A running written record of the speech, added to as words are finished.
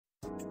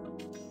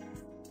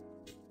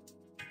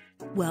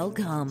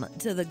Welcome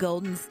to the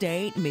Golden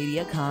State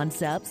Media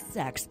Concepts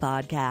Sex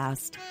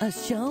Podcast, a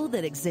show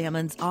that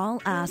examines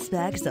all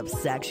aspects of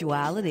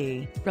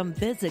sexuality, from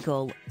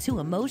physical to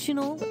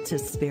emotional to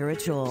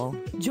spiritual.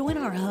 Join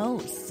our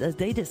hosts as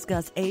they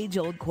discuss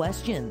age-old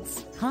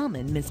questions,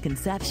 common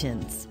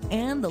misconceptions,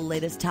 and the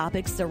latest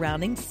topics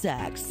surrounding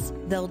sex.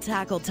 They'll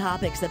tackle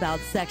topics about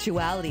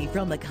sexuality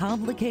from the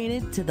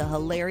complicated to the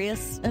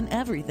hilarious and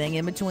everything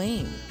in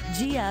between.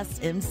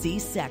 GSMC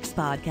Sex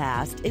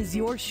Podcast is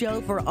your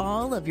show for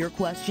all of your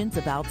questions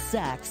about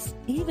sex,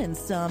 even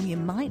some you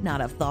might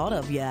not have thought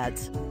of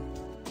yet.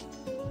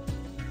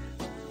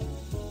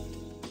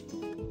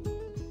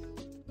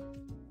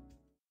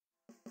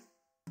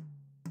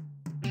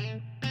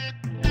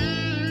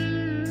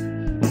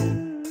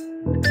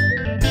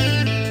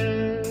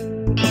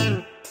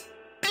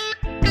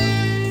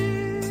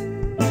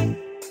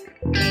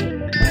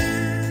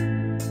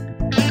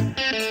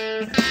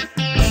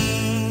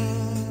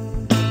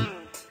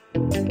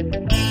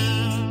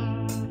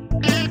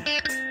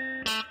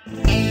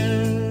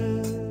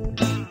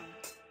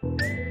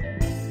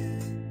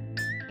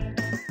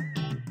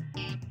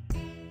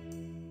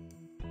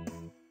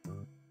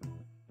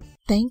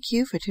 Thank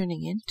you for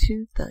tuning in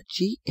to the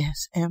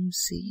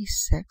GSMC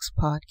Sex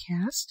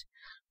Podcast,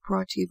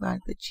 brought to you by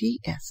the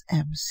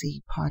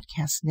GSMC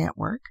Podcast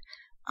Network.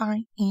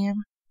 I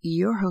am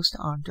your host,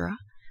 Andra,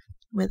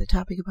 where the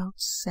topic about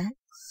sex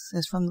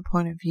is from the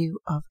point of view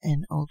of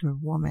an older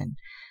woman.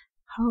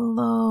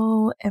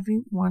 Hello,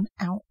 everyone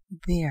out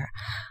there.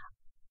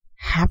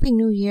 Happy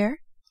New Year,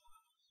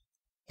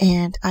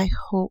 and I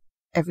hope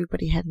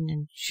everybody had an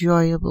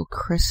enjoyable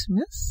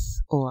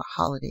Christmas or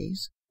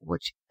holidays,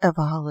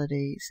 whichever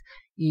holidays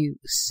you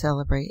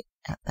celebrate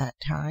at that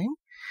time,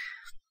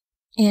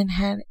 and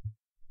had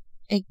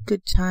a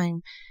good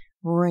time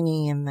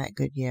ringing in that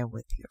good year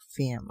with your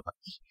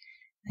family.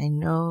 I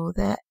know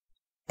that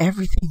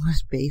everything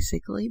was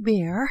basically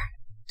bare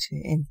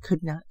and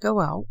could not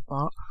go out,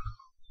 but,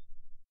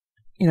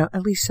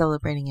 at least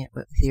celebrating it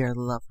with your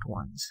loved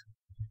ones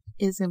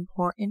is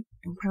important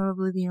and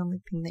probably the only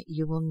thing that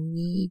you will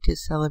need to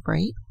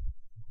celebrate.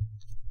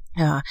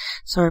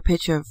 Saw a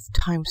picture of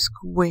Times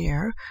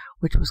Square,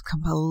 which was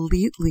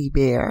completely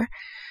bare.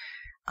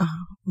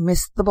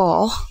 Missed the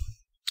ball.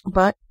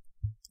 But,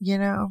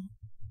 when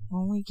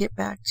we get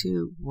back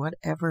to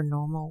whatever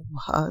normal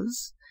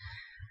was,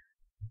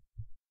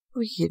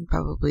 we can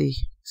probably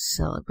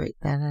celebrate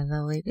that at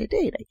a later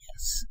date, I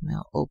guess. And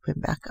they'll open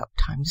back up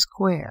Times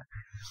Square.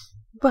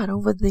 But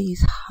over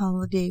these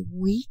holiday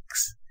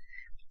weeks,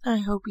 I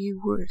hope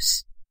you were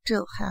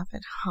still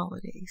having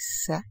holiday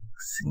sex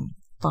and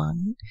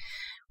fun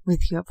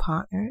with your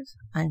partners.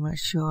 I'm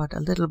assured a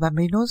little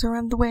bambinos are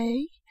on the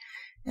way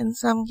in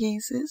some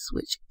cases,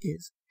 which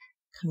is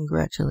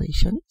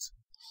congratulations.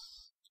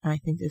 I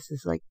think this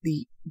is like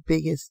the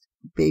biggest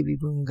baby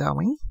boom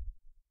going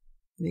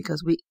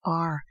because we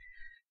are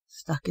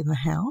stuck in the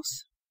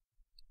house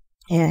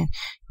and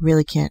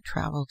really can't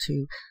travel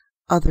to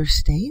other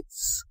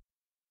states.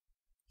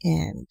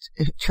 And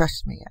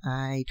trust me,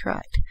 I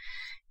tried.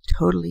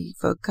 Totally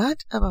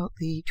forgot about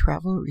the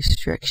travel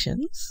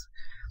restrictions,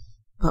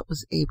 but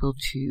was able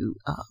to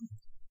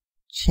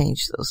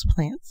change those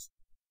plans.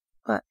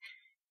 But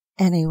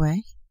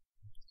anyway,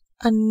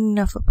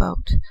 enough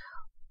about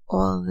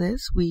all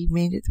this. We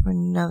made it through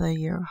another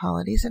year of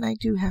holidays, and I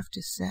do have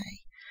to say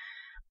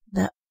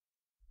that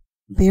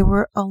there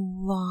were a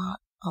lot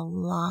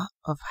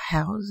of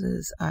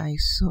houses I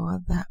saw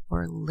that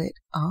were lit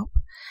up,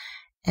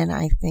 and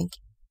I think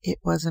it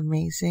was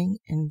amazing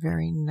and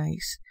very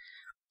nice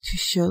to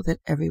show that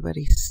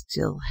everybody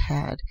still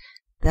had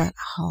that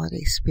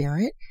holiday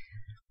spirit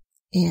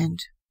and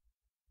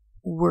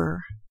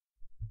were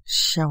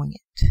showing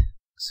it.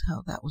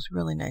 So that was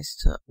really nice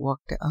to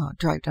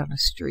drive down the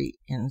street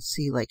and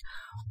see like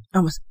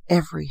almost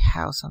every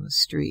house on the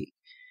street.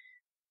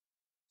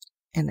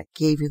 And it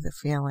gave you the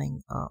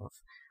feeling of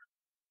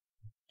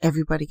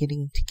everybody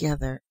getting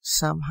together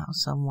somehow,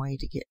 some way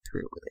to get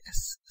through with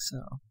this.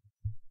 So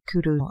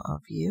kudos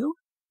of you.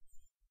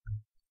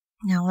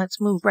 Now let's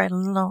move right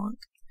along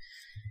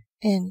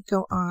and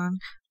go on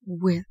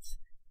with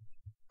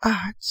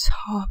our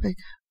topic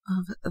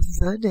of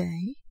the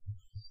day.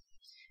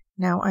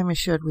 Now, I'm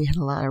assured we had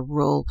a lot of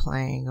role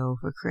playing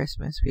over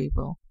Christmas,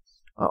 people,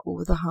 or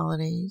over the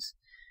holidays,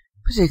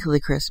 particularly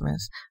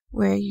Christmas,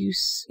 where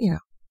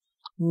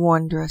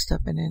one dressed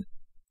up in a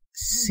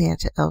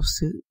Santa elf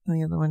suit and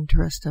the other one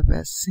dressed up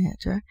as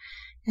Santa,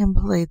 and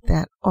played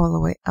that all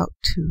the way out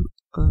to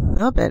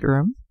the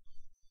bedroom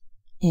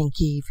and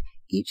gave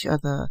each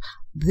other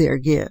their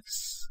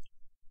gifts.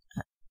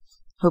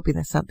 Hoping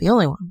that's not the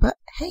only one, but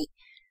hey,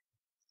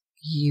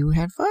 you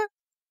had fun.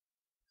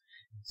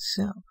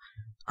 So,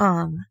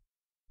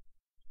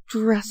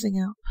 dressing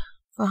up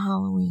for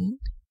Halloween.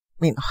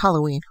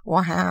 Halloween.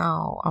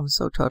 Wow, I'm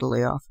so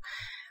totally off.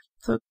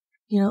 So,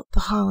 the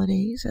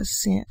holidays as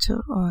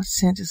Santa or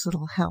Santa's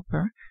little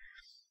helper.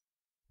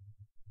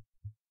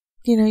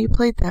 You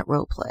played that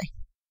role play.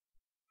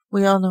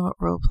 We all know what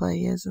role play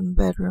is in the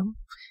bedroom,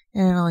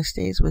 and it only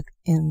stays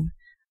within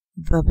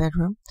the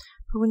bedroom.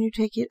 But when you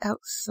take it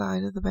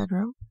outside of the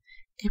bedroom,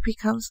 it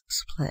becomes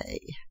play.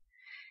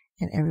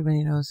 And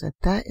everybody knows that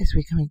that is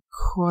becoming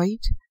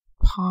quite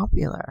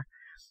popular.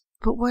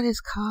 But what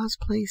is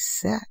cosplay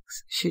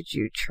sex? Should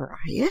you try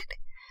it?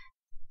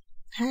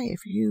 Hey,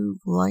 if you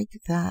like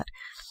that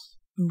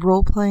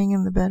role-playing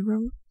in the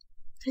bedroom,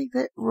 take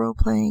that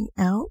role-playing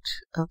out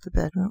of the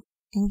bedroom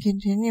and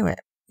continue it,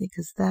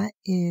 because that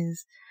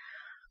is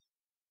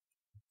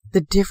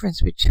the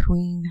difference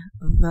between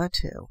the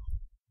two.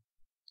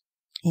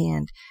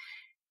 And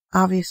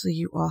obviously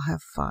you all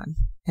have fun,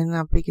 and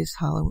our biggest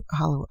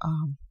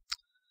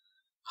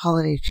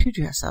holiday to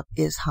dress up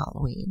is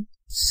Halloween.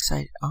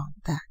 Decided on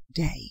that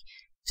day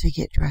to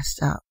get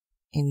dressed up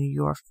in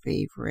your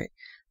favorite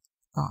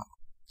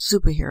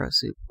superhero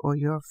suit or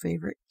your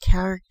favorite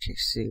character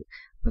suit,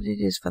 but it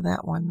is for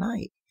that one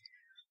night.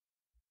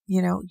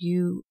 You know,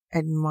 you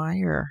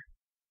admire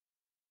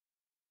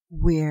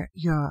where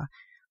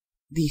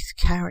these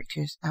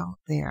characters out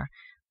there.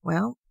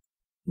 Well,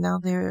 now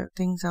there are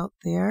things out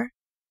there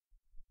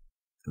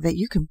that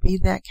you can be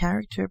that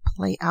character,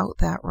 play out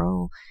that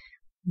role,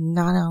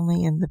 not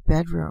only in the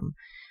bedroom,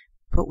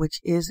 but which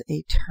is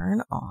a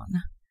turn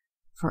on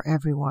for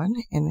everyone,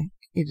 and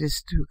it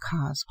is through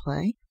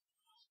cosplay.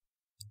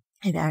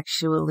 It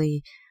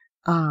actually,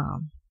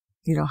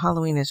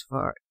 Halloween is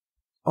for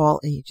all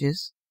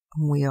ages.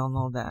 We all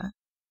know that.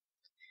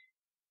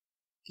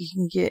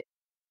 You can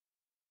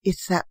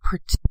it's that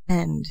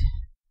pretend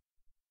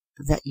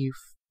that you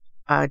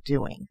are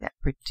doing, that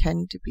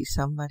pretend to be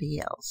somebody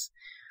else.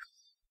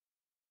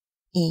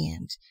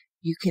 And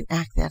you can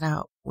act that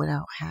out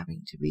without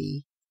having to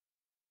be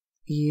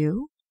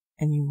you,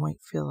 and you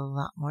might feel a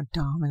lot more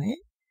dominant,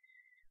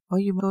 or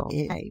you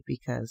might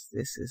because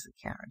this is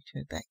a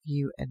character that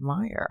you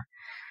admire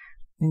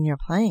and you're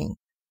playing.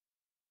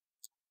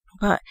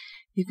 But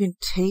you can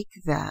take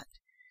that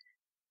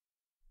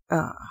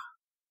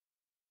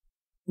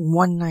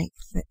one night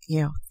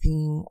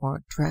theme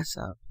or dress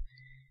up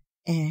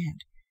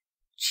and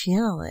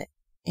channel it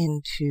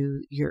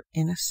into your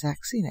inner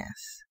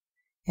sexiness.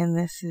 And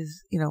this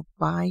is,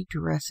 by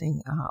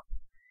dressing up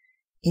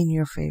in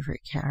your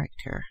favorite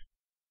character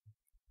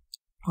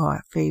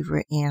or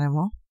favorite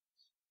animal.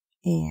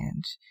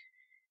 And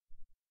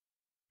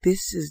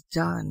this is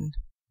done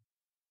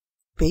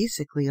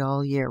basically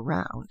all year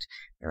round.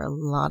 There are a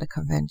lot of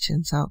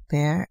conventions out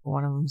there.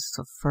 One of them is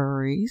the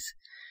furries.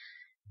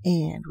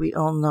 And we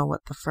all know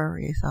what the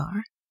furries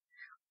are.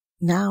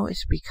 Now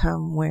it's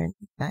become where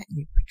that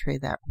you portray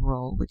that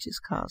role, which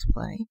is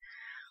cosplay.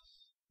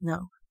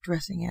 No,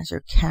 dressing as your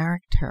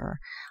character,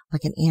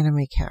 like an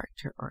anime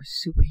character or a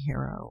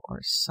superhero or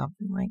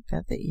something like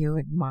that you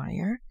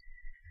admire.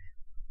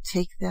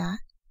 Take that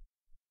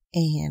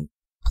and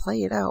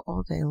play it out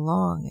all day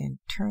long and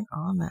turn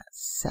on that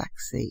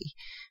sexy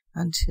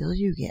until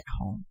you get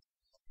home.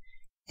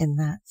 And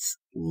that's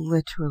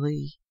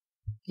literally,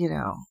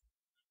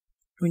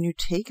 when you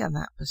take on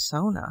that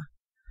persona,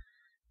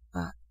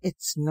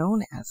 it's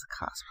known as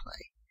a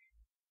cosplay,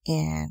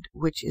 and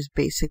which is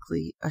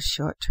basically a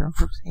short term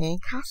for saying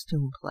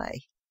costume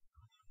play.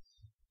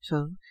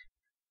 So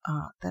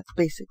that's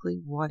basically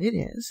what it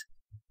is.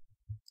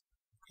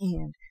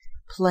 And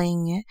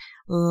playing it,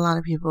 a lot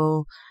of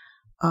people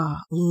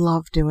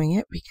love doing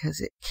it because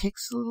it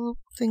kicks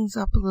things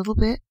up a little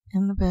bit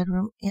in the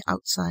bedroom,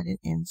 outside and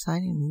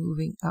inside, and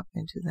moving up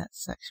into that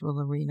sexual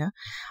arena.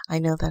 I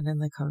know that in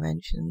the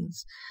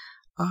conventions,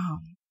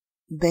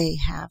 they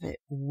have it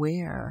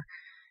where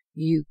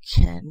you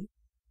can,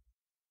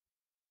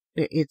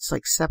 it's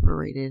like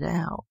separated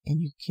out,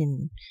 and you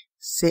can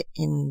sit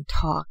and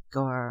talk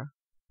or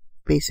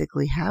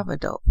basically have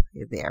adult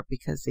play there,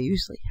 because they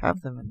usually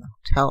have them in the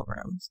hotel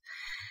rooms.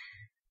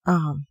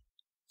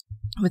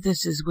 But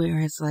this is where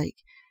it's like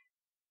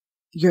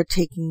you're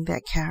taking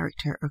that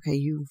character. Okay,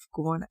 you've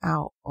gone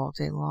out all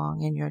day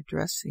long and you're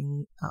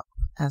dressing up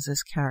as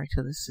this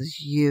character. This is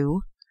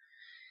you.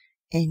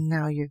 And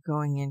now you're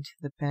going into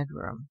the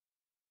bedroom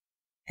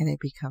and it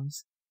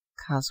becomes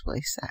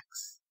cosplay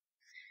sex.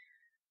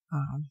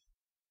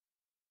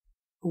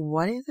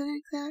 What is it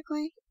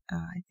exactly?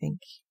 I think,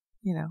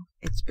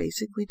 it's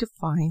basically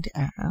defined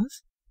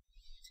as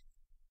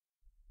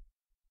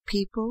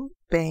people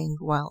bang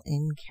while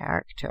in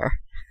character.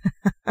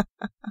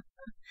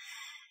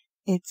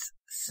 It's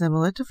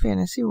similar to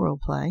fantasy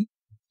roleplay,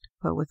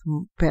 but with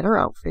better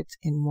outfits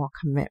and more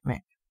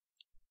commitment.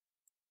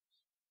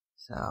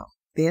 So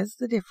there's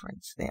the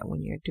difference there.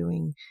 When you're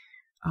doing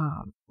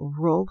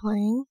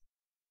role-playing,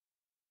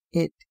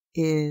 it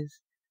is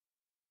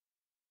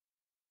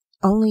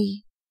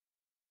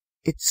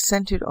it's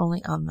centered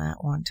only on that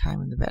one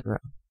time in the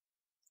bedroom.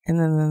 And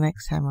then the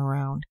next time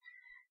around,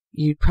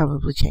 you'd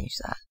probably change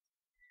that.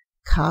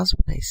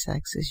 Cosplay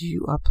sex is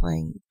you are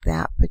playing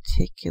that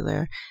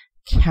particular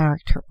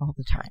character all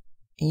the time,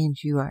 and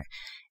you are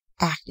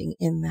acting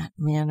in that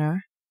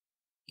manner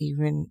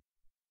even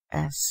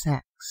as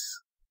sex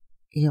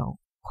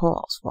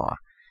calls for.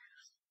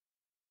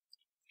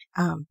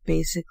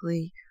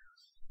 Basically,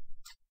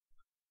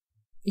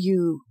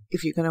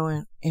 if you're going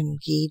to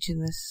engage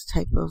in this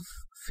type of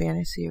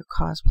fantasy or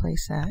cosplay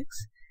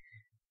sex,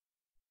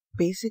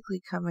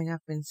 basically coming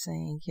up and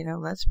saying,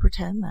 let's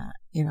pretend that,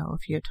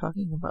 if you're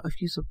talking about,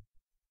 if you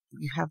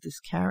have this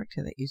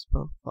character that you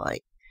both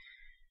like,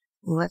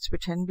 let's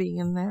pretend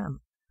being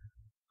them.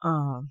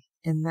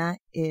 And that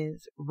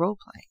is role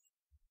playing.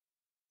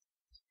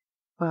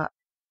 But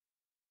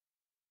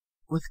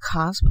with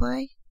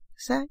cosplay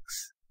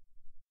sex,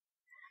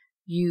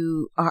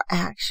 you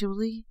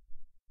actually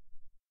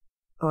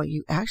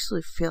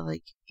feel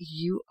like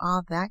you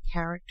are that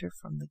character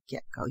from the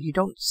get-go. You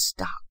don't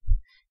stop.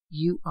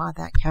 You are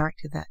that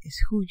character. That is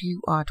who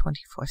you are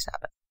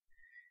 24/7.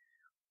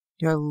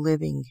 You're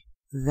living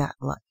that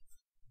life.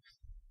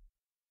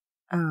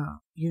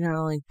 You're not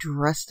only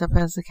dressed up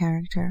as a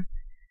character,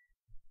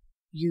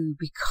 you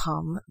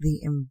become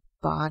the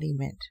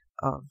embodiment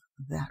of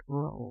that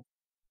role.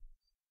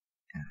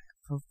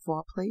 From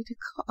foreplay to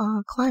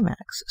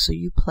climax. So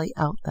you play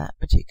out that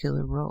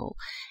particular role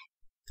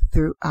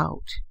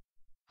throughout.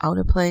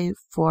 Outer play,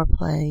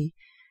 foreplay,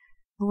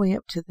 all the way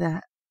up to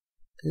that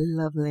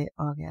lovely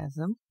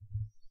orgasm.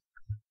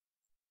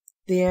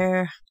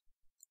 It's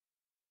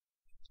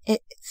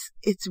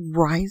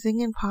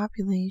rising in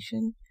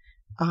population.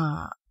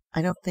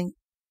 I don't think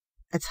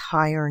it's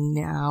higher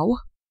now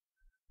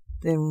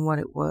than what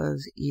it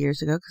was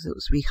years ago, because it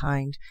was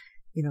behind,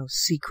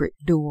 secret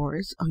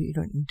doors. Oh, you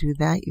don't do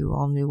that. You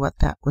all knew what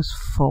that was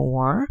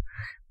for,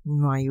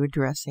 why you were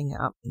dressing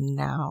up.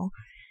 Now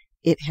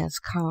it has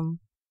come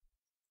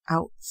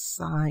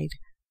outside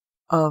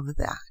of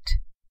that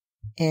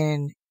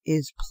and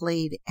is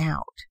played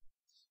out.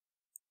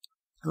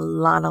 A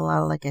lot,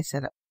 like I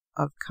said,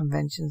 of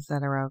conventions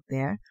that are out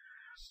there,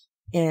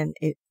 and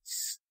it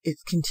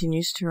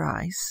continues to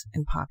rise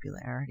in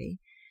popularity.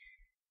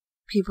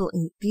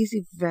 These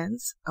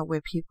events are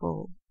where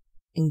people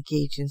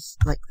engage in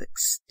like the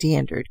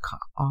standard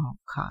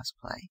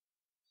cosplay,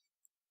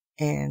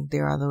 and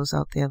there are those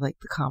out there like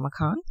the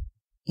Comic-Con,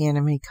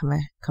 anime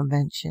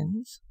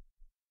conventions.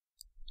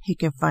 You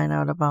can find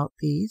out about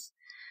these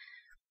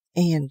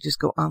and just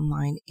go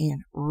online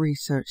and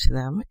research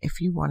them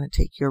if you want to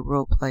take your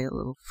role play a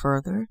little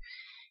further,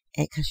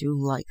 and because you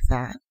like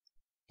that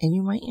and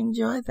you might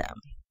enjoy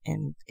them.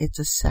 And it's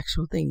a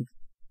sexual thing.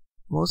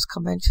 Most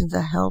conventions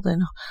are held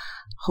in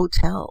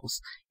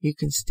hotels. You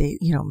can stay,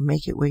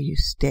 make it where you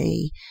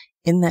stay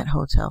in that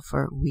hotel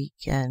for a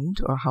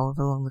weekend or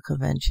however long the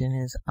convention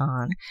is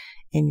on,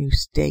 and you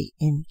stay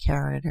in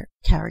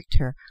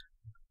character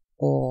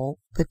all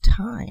the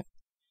time.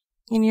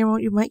 And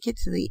you might get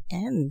to the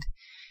end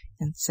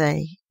and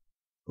say,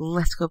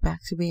 let's go back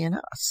to being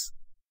us,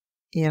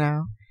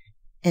 and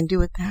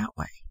do it that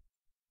way.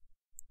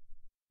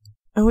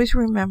 Always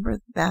remember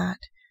that,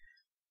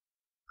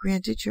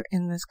 granted, you're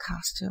in this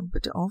costume,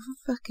 but don't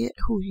forget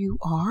who you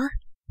are,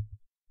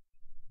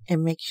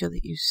 and make sure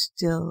that you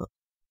still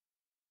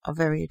are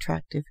very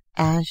attractive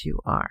as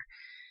you are.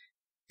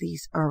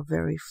 These are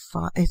very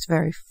fun. It's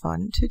very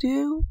fun to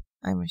do,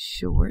 I'm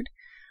assured,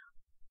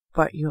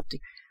 but you have to,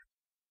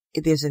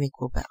 there's an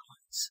equal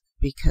balance.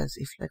 Because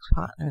if your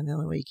partner, the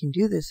only way you can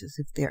do this is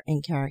if they're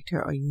in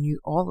character, or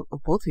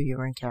both of you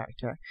are in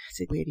character.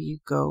 So where do you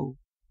go?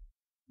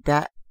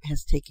 That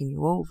has taken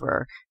you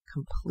over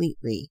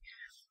completely.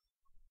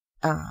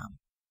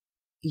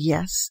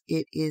 Yes,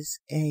 it is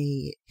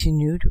a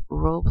nude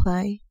role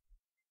play,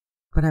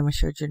 but I'm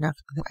assured you're not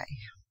that way.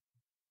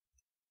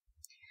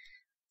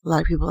 A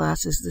lot of people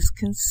ask, is this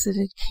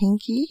considered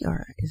kinky,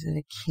 or is it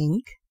a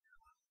kink?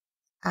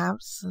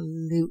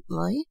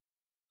 Absolutely.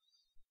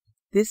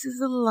 This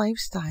is a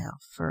lifestyle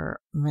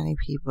for many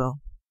people,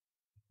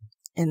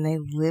 and they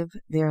live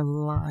their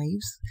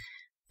lives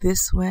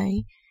this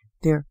way.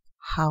 Their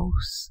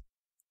house,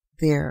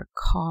 their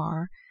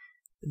car,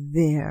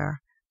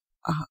 their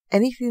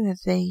anything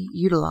that they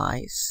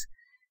utilize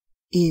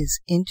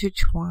is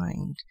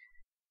intertwined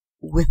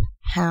with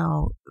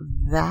how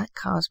that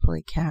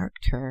cosplay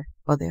character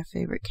or their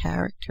favorite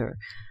character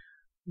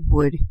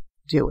would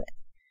do it.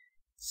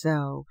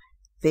 So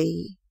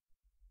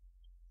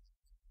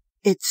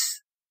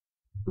it's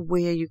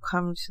where you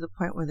come to the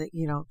point where they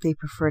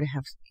prefer to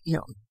have,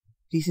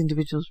 these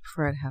individuals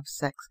prefer to have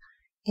sex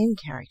in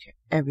character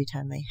every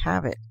time they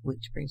have it,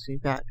 which brings me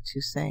back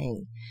to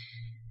saying,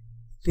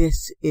 if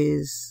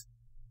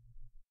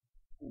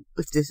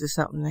this is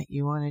something that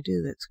you want to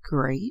do, that's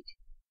great.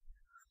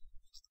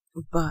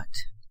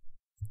 But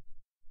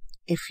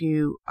if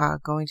you are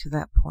going to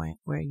that point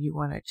where you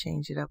want to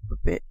change it up a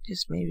bit,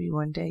 just maybe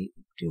one day,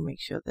 do make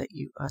sure that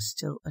you are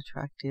still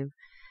attractive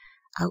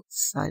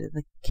outside of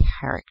the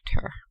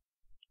character.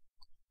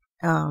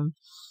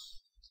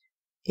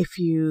 If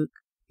you,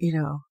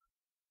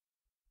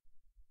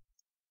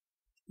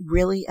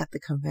 really at the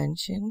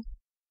convention,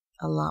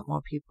 a lot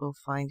more people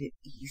find it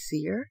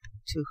easier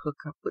to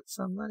hook up with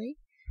somebody,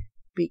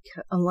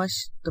 because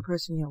unless the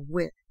person you're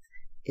with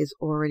is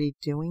already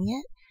doing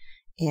it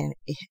and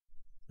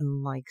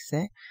likes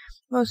it,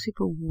 most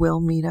people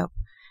will meet up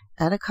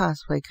at a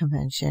cosplay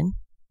convention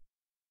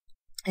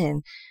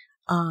and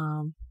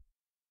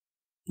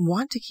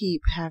want to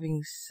keep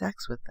having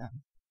sex with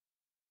them.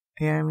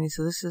 You know what I mean?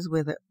 So this is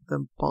where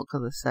the bulk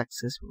of the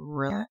sex is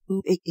really.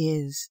 It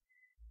is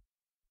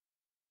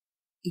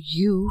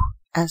you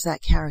as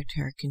that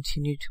character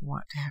continue to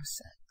want to have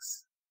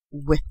sex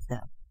with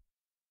them.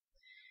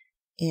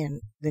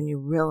 And then you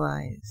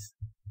realize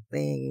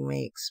they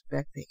may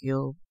expect that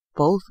you'll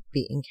both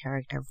be in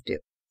character.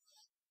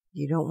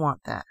 You don't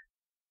want that.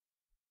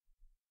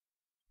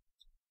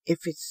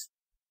 If it's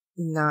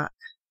not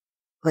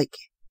like,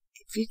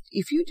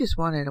 if you just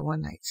wanted a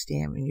one night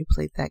stand and you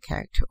played that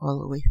character all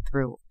the way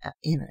through, and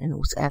it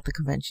was at the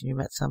convention you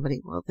met somebody,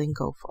 well then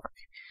go for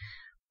it.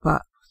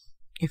 But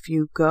if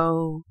you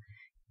go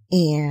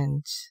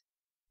and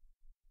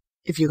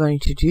if you're going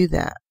to do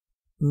that,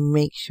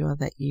 make sure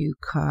that you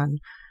can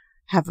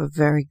have a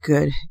very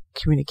good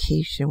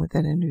communication with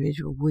that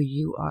individual where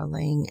you are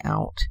laying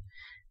out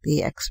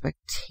the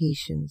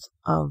expectations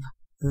of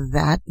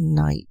that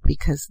night,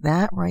 because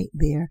that right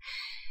there,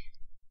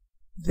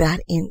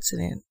 that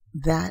incident,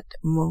 that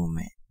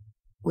moment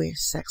where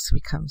sex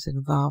becomes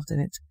involved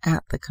and it's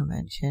at the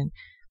convention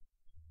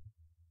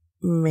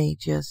may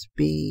just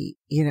be,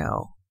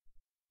 you're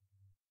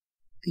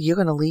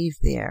going to leave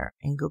there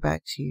and go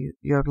back to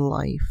your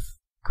life.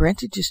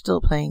 Granted, you're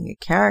still playing a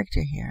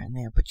character here and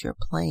there, but you're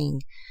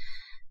playing,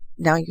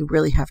 now you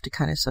really have to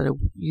kind of sort of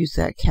use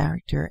that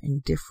character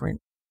in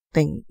different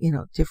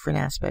different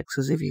aspects.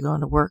 Because if you're going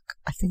to work,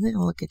 I think they're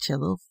going to look at you a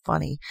little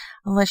funny,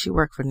 unless you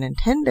work for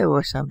Nintendo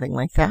or something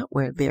like that,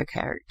 where their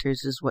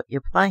characters is what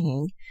you're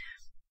playing.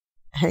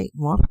 Hey,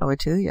 more power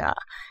to ya.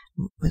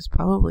 It's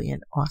probably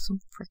an awesome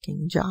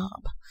freaking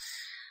job.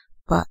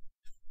 But,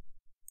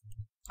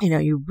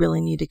 you really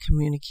need to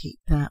communicate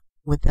that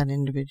with that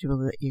individual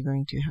that you're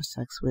going to have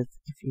sex with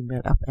if you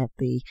met up at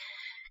the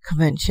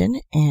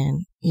convention,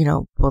 and,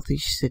 both of you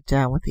sit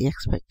down with the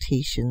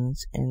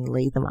expectations and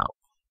lay them out.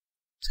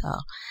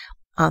 So,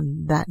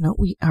 on that note,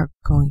 we are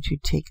going to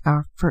take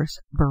our first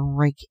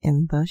break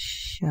in the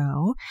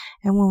show,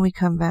 and when we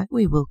come back,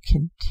 we will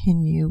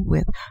continue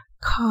with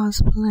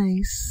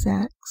Cosplay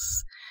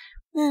Sex,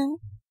 and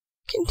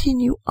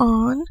continue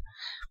on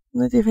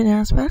the different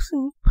aspects,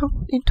 and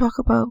talk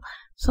about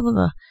some of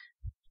the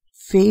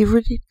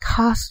favorite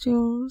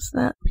costumes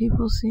that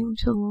people seem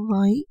to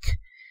like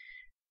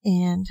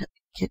and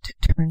get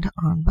turned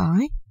on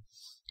by.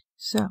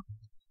 So,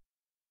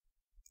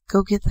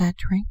 go get that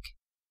drink,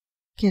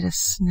 get a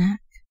snack,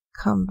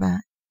 come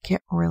back,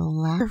 get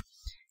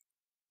relaxed,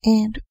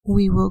 and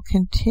we will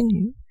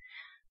continue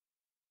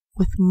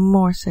with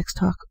more sex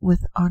talk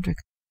with Audra.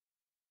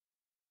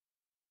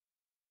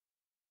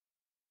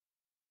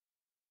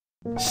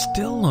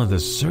 Still on the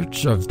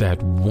search of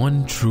that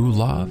one true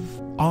love?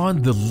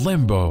 On the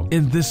limbo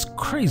in this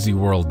crazy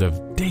world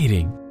of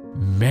dating,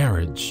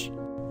 marriage,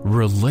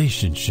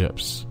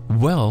 relationships?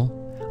 Well,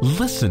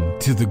 listen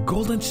to the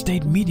Golden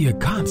State Media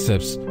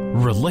Concepts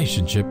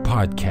Relationship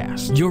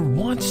Podcast, your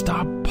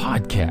one-stop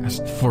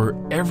podcast for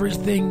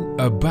everything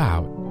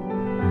about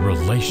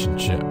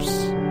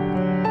relationships.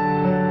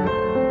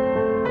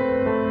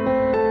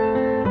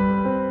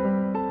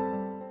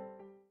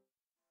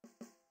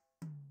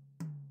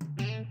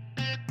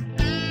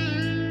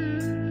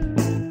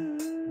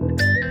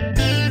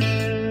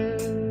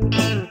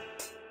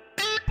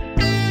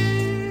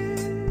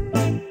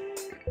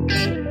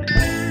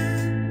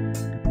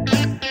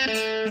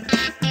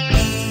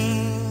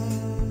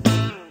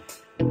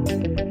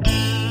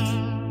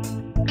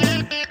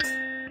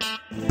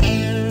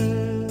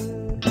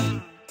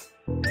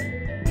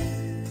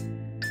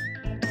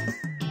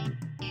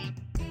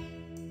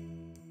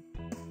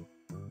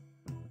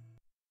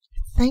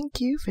 Thank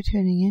you for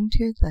tuning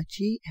into the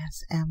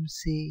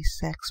GSMC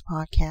Sex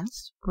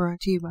Podcast, brought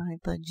to you by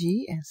the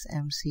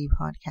GSMC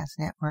Podcast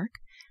Network.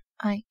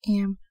 I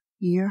am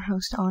your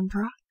host,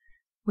 Andra,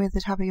 where the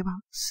topic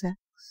about sex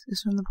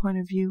is from the point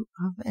of view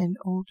of an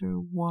older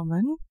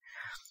woman.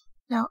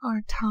 Now,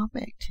 our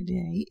topic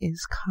today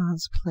is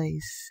cosplay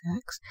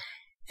sex,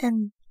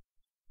 and,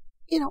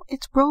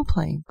 it's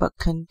role-playing, but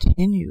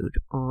continued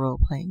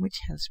role-playing, which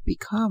has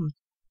become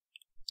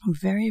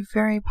very,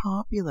 very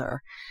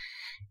popular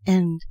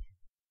and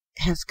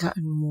has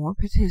gotten more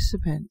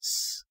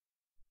participants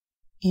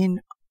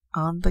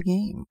on the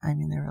game. I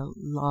mean, there are a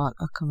lot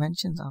of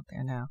conventions out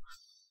there now.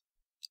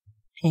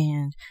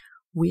 And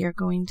we are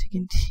going to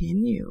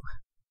continue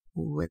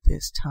with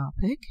this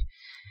topic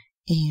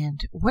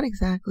and what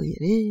exactly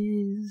it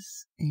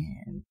is,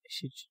 and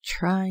should you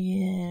try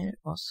it.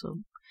 Also,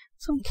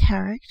 some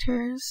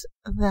characters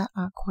that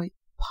are quite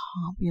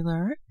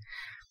popular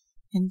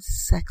and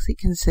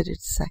considered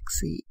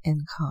sexy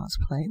in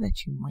cosplay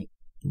that you might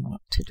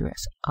want to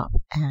dress up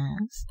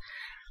as.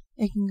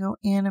 It can go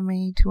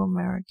anime to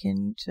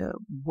American to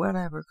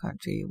whatever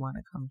country you want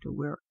to come to,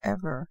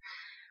 wherever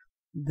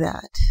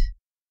that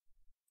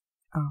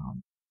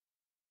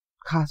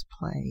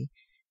cosplay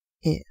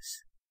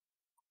is.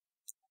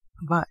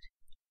 But,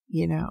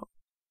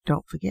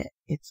 don't forget,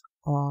 it's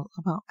all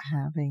about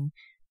having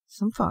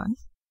some fun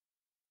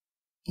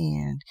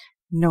and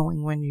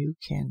knowing when you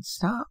can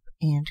stop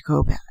and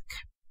go back.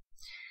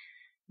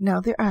 Now,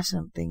 there are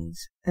some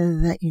things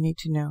that you need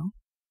to know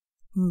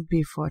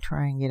before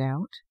trying it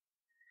out.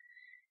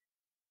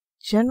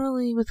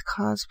 Generally, with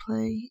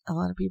cosplay, a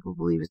lot of people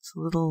believe it's a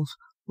little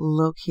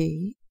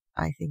low-key.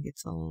 I think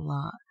it's a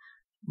lot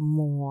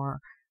more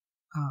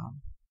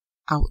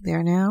out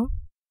there now.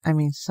 I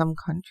mean, some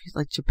countries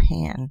like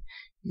Japan,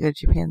 you go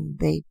to Japan,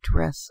 they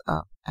dress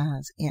up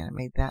as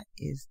anime. That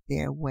is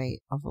their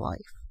way of life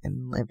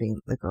and living,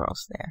 the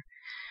girls there.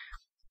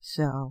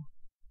 So,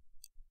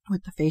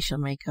 with the facial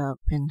makeup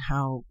and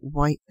how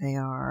white they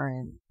are,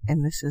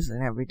 and this is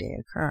an everyday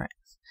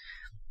occurrence,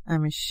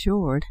 I'm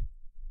assured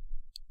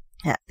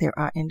that there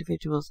are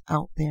individuals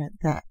out there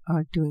that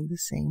are doing the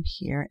same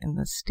here in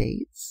the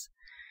States.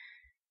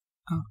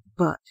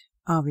 But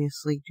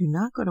obviously, do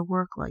not go to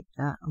work like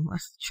that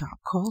unless the job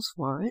calls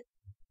for it.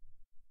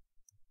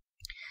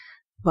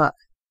 But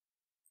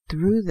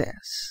through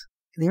this,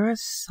 there are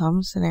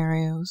some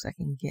scenarios that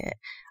can get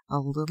a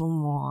little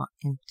more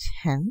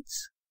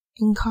intense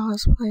in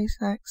cosplay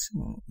sex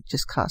and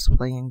just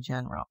cosplay in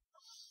general.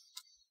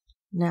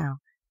 Now,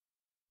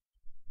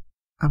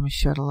 I'm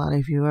sure a lot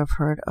of you have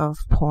heard of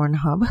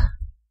Pornhub.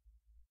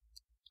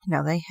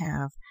 Now, they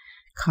have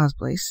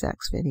cosplay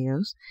sex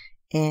videos,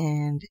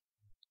 and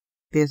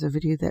there's a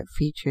video that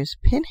features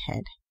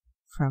Pinhead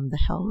from the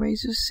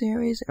Hellraiser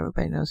series.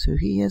 Everybody knows who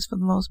he is for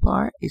the most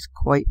part. He's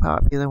quite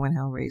popular when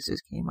Hellraisers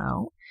came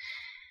out.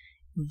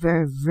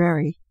 Very,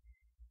 very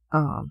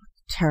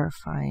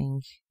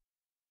terrifying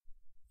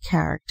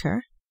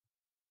character.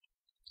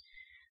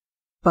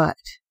 But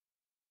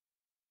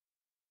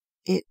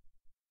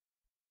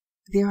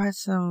there are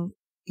some,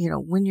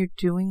 when you're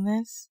doing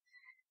this,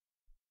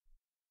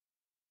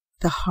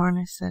 the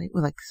harness that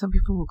like some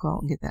people will go out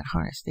and get that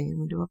harness. They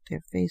even do up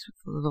their face with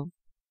the little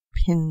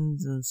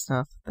pins and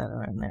stuff that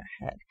are in their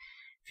head.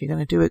 If you're going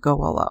to do it,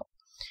 go all out.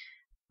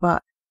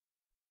 But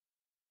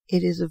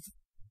it is a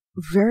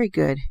very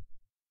good,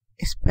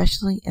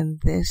 especially in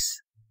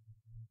this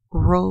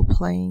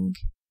role-playing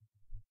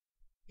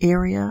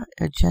area,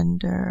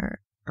 agenda,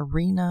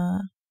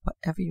 arena,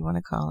 whatever you want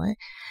to call it,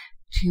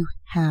 to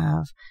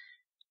have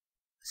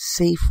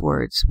safe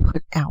words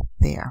put out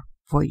there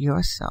for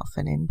yourself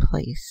and in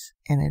place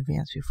in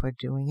advance before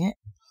doing it.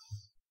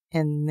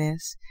 And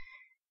this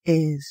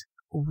is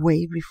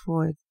way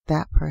before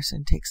that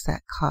person takes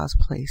that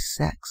cosplay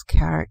sex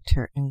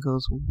character and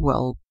goes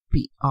well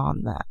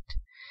beyond that.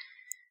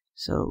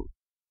 So,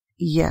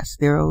 yes,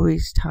 there are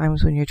always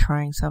times when you're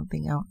trying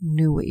something out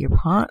new with your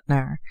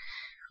partner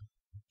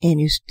and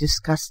you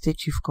discussed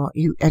it,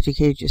 you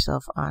educated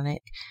yourself on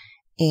it,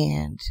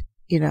 and,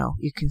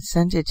 you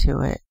consented to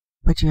it,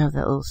 but you have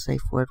that little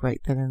safe word right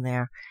then and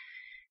there.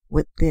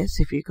 With this,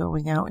 if you're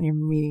going out and you're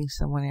meeting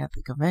someone at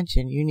the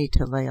convention, you need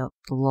to lay out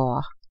the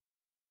law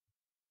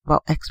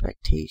about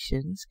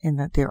expectations and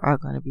that there are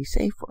going to be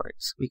safe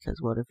words. Because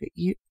what if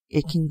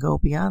it can go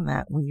beyond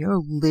that. When you're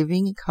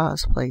living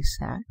cosplay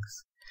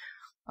sex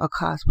or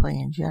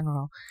cosplay in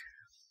general,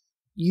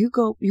 you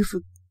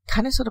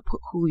kind of sort of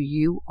put who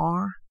you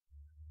are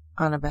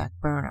on a back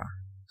burner.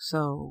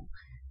 So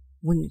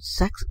when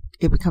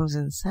it becomes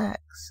in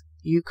sex,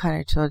 you kind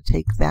of sort of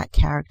take that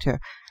character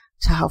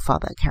to how far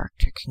that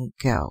character can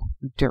go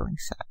during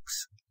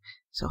sex.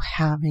 So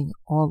having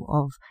all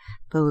of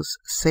those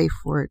safe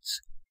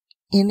words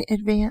in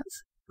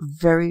advance,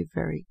 very,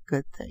 very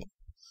good thing.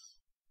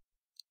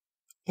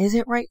 Is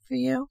it right for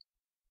you?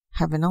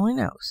 Heaven only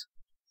knows.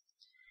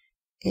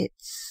 If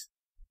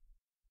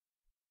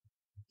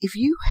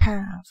you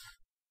have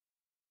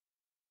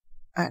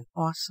an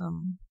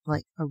awesome,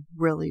 like a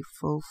really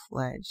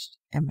full-fledged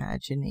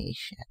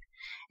imagination,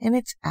 and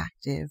it's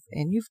active,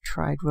 and you've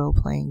tried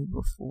role-playing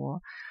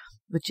before,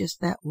 but just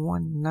that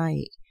one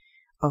night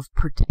of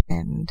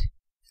pretend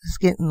is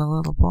getting a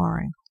little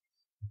boring.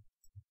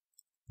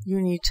 You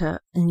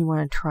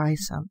want to try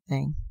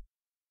something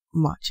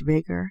much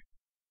bigger.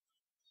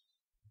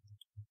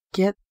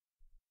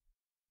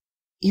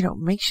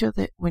 Make sure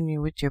that when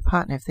you're with your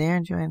partner, if they're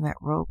enjoying that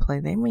role-play,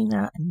 they may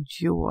not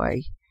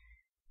enjoy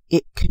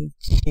it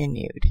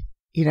continued,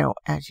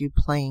 as you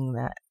playing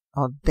that,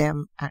 or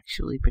them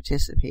actually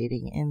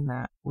participating in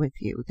that with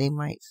you. They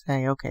might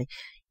say, okay,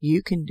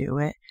 you can do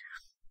it,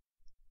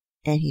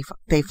 and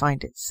they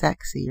find it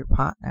sexy, your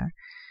partner,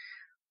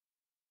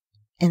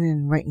 and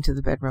then right into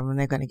the bedroom, and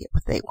they're going to get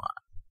what they want.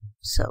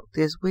 So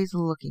there's ways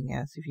of looking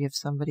at it. If you have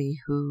somebody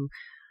who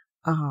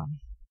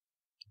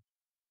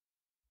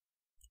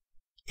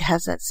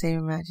has that same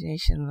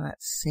imagination, that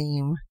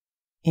same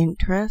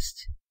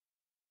interest,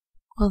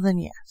 well then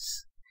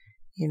yes,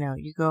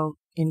 you go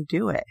and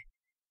do it,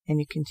 and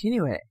you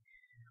continue it.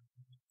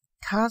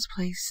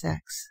 Cosplay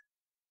sex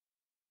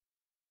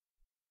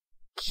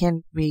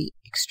can be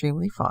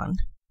extremely fun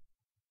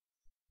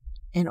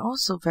and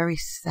also very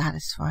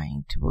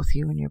satisfying to both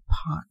you and your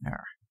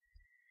partner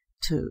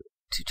to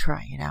to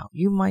try it out.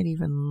 You might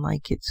even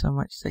like it so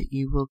much that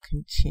you will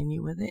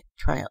continue with it,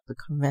 try out the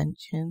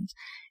conventions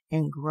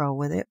and grow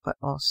with it, but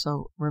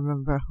also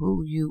remember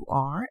who you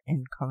are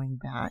and coming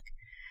back.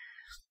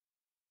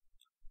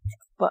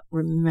 But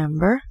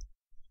remember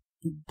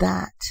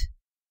that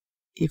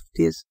if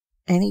there's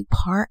any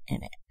part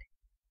in it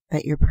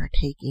that you're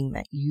partaking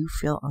that you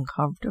feel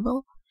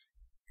uncomfortable,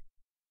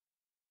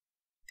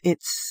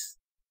 that's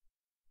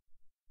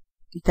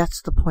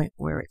the point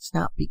where it's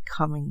not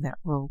becoming that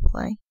role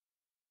play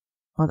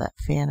or that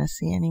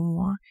fantasy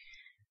anymore.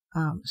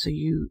 So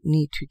you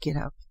need to get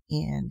up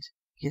and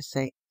just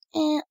say,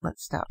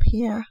 let's stop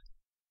here.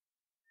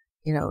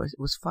 You know, it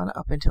was fun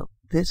up until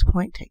this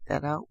point. Take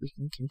that out. We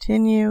can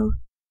continue.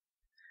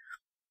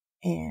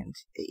 And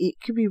it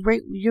could be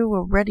right, you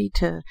were ready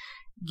to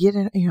get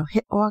in,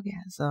 hit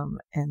orgasm,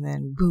 and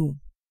then boom,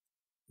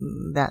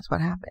 that's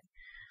what happened.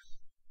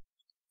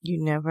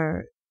 You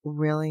never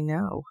really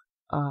know.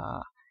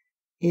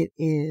 It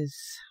is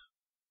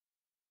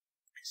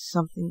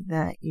something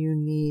that you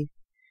need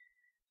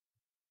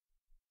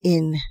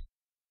in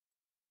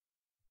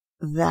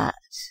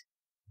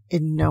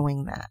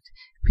knowing that.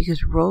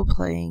 Because role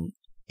playing,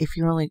 if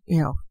you're only,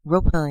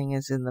 role playing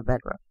is in the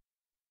bedroom.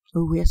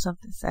 Oh, wear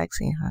something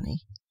sexy, honey.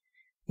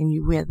 And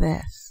you wear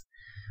this.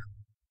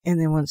 And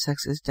then when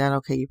sex is done,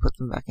 okay, you put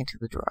them back into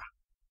the drawer.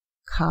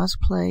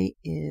 Cosplay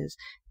is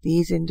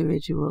these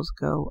individuals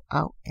go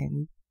out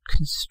and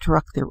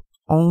construct their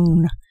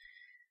own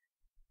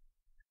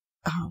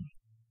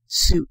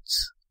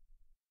suits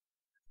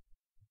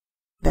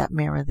that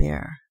mirror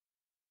their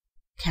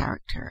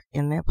character,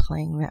 and they're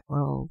playing that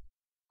role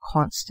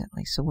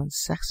constantly. So when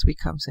sex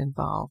becomes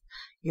involved,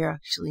 you're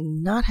actually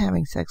not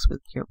having sex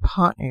with your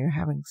partner, you're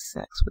having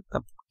sex with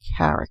the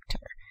character.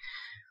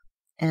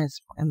 And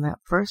that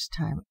first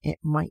time, it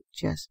might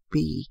just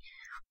be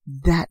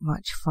that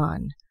much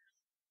fun,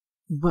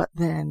 but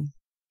then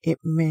it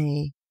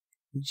may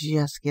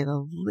just get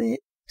a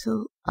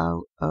little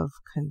out of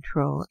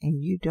control,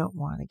 and you don't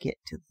want to get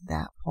to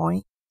that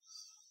point.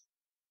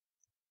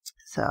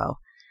 So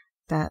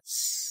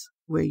that's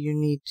where you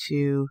need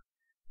to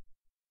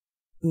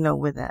know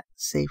where that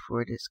safe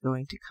word is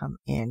going to come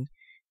in,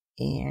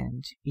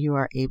 and you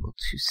are able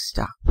to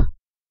stop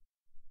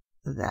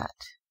that.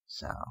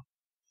 So,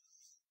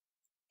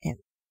 and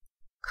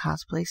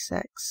Cosplay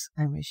Sex,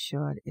 I'm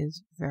assured,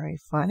 is very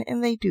fun,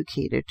 and they do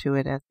cater to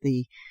it at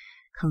the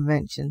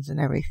conventions and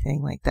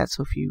everything like that.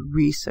 So if you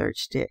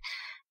researched it,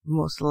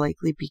 most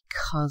likely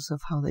because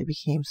of how they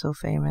became so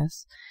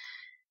famous,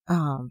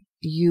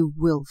 you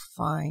will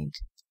find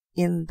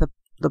in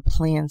the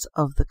plans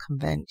of the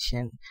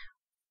convention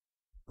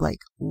like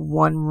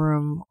one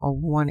room or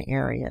one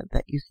area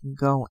that you can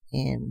go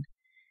in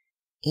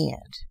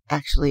and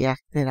actually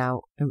act it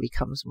out and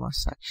becomes more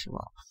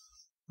sexual.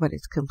 But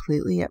it's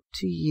completely up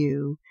to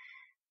you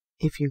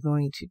if you're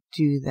going to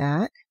do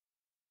that,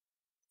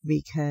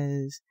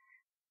 because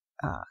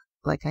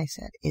like I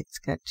said, it's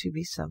got to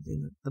be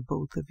something that the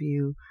both of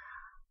you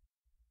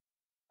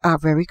are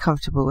very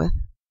comfortable with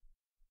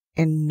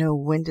and know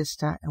when to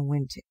start and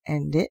when to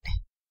end it.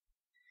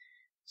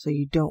 So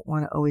you don't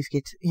want to always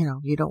get to,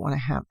 you don't want to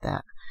have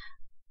that.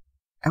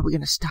 Are we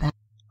going to stop?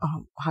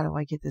 How do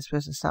I get this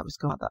person to stop? It's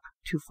going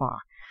too far.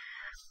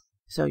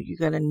 So you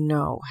got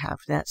to have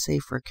that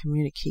safe word,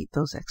 communicate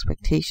those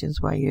expectations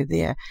while you're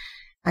there.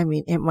 I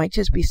mean, it might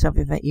just be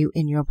something that you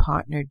and your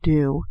partner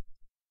do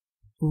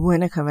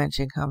when a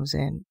convention comes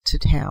in to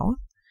town.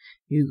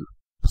 You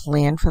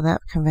plan for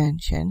that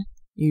convention.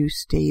 You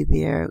stay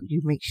there.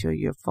 You make sure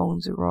your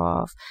phones are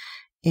off,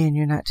 and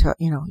you're not,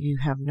 you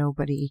have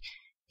nobody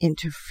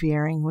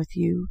interfering with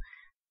you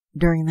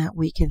during that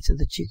weekend, so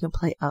that you can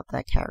play out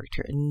that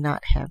character and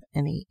not have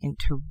any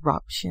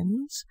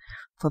interruptions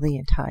for the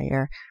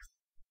entire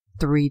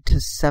 3 to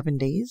 7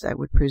 days, I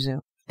would presume.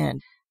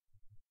 And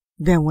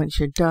then once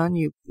you're done,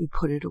 you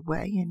put it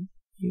away and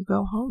you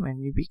go home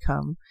and you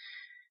become,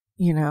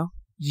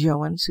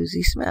 Joe and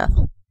Susie Smith.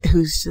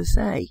 Who's to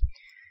say?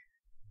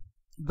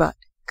 But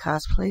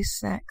Cosplay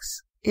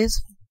Sex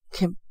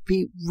can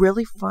be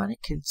really fun.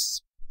 It can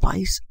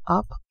spice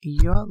up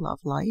your love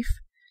life,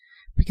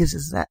 because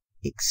it's that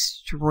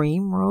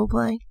extreme role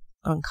play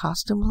on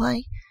costume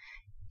play,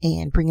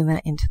 and bringing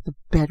that into the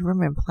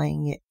bedroom and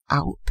playing it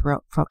out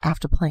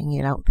after playing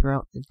it out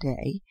throughout the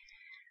day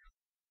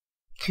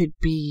could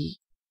be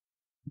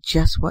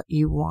just what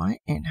you want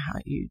and how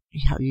you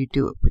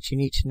do it. But you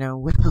need to know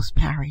what those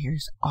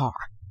barriers are.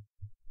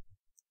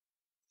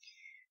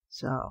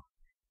 So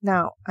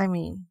now, I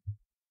mean,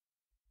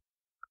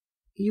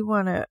 you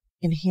want to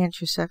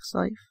enhance your sex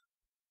life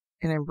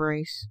and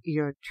embrace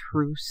your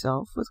true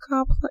self with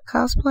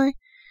cosplay?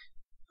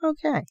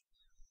 Okay.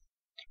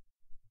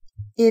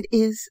 It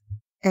is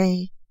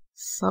a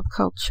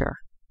subculture,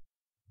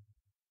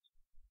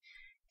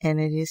 and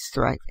it is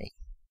thriving.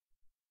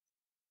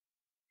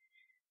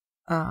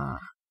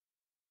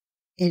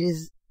 It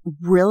is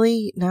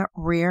really not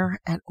rare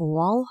at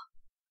all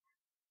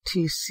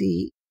to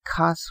see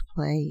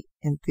cosplay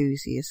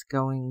enthusiasts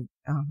going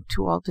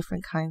to all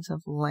different kinds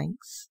of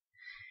lengths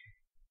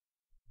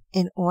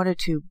in order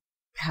to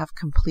have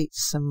complete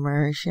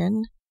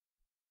submersion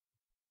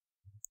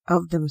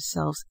of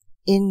themselves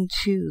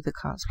into the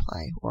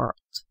cosplay world.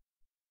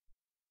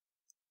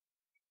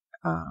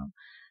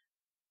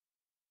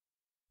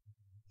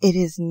 It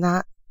is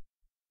not,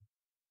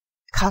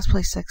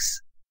 Cosplay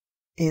Sex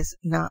is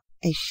not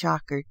a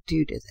shocker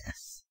due to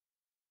this,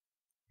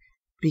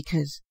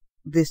 because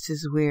this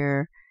is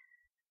where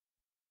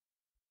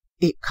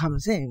it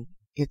comes in.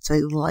 It's a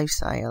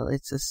lifestyle,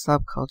 it's a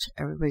subculture,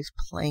 everybody's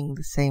playing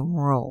the same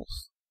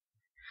roles.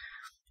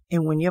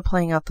 And when you're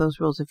playing out those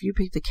roles, if you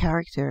pick the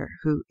character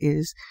who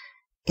is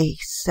a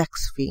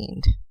sex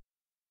fiend,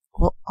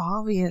 well,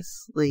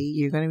 obviously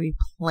you're going to be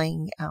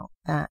playing out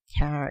that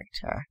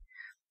character.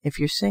 If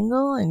you're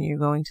single and you're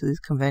going to these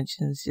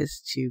conventions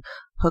just to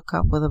hook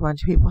up with a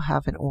bunch of people,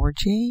 have an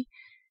orgy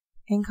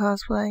in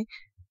cosplay,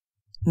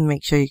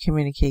 make sure you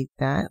communicate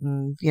that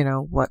and,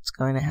 what's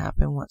going to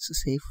happen, what's the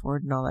safe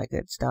word and all that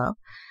good stuff.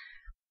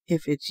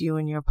 If it's you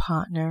and your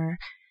partner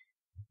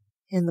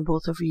and the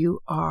both of you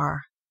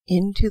are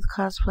into the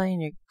cosplay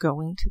and you're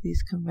going to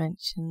these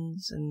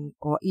conventions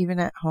or even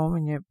at home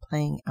and you're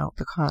playing out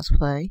the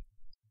cosplay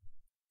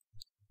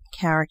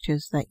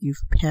characters that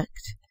you've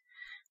picked,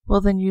 well,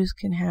 then you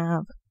can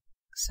have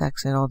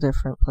sex in all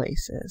different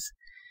places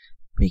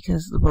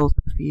because the both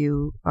of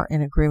you are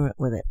in agreement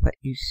with it, but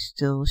you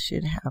still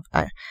should have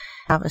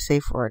a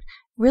safe word.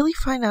 Really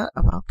find out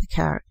about the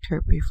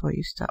character before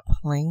you start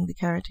playing the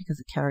character, because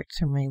the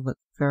character may look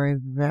very,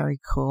 very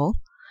cool,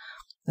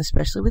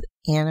 especially with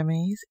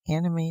animes.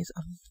 Animes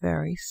are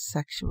very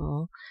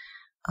sexual.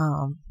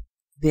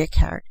 Their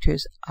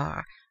characters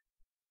have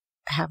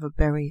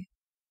a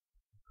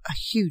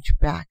huge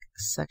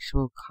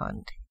sexual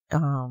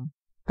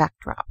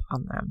backdrop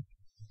on them.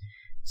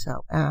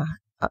 So,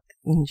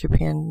 in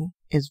Japan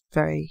is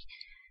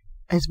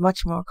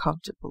much more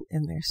comfortable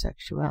in their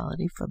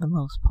sexuality for the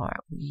most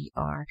part. We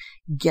are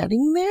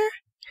getting there,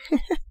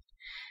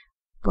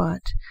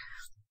 but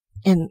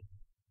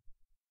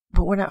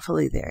we're not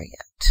fully there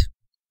yet.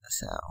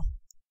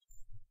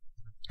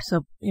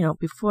 So,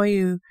 before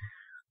you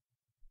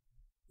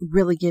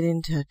really get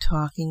into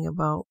talking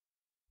about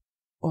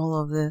all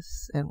of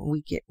this and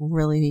we get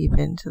really deep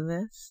into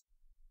this,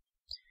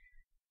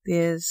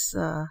 there's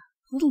a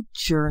little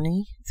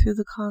journey through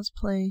the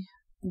cosplay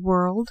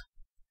world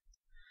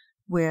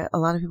where a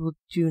lot of people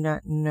do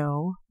not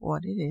know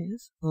what it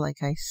is.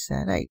 Like I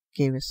said, I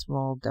gave a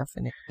small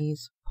definition.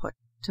 Please put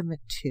to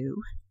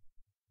two.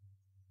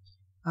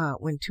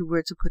 When two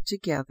words are put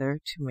together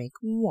to make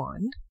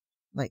one,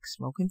 like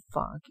smoke and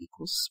fog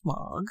equals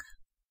smog,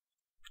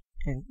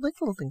 and like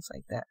little things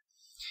like that.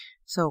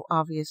 So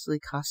obviously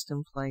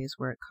costume play is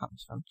where it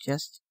comes from.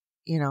 Just,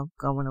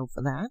 going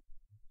over that.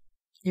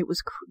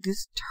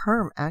 This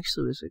term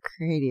actually was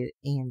created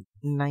in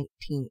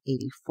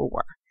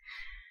 1984.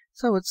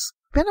 So it's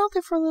been out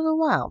there for a little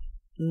while.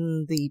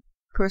 The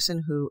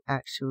person who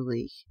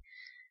actually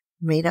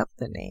made up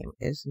the name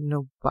is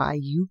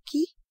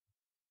Nobayuki.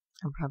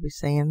 I'm probably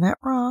saying that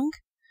wrong.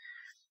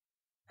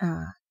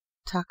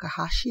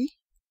 Takahashi.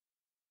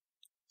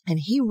 And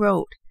he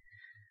wrote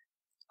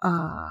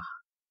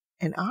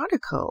an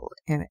article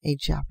in a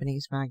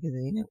Japanese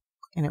magazine,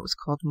 and it was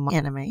called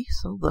Anime,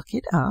 so look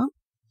it up.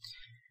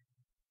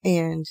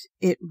 And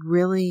it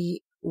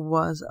really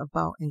was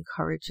about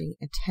encouraging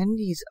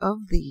attendees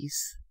of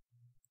these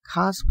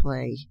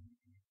cosplay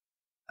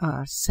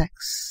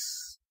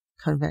sex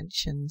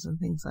conventions and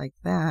things like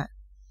that.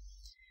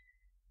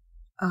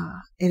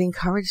 It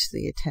encouraged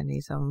the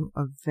attendees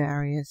of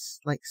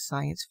various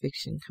science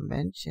fiction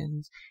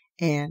conventions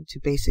and to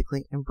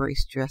basically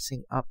embrace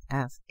dressing up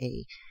as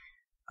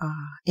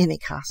in a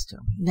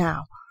costume.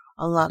 Now,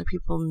 a lot of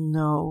people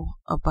know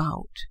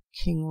about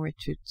King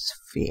Richard's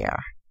Fair.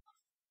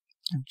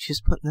 I'm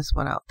just putting this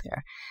one out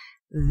there.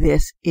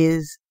 This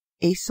is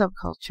a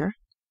subculture,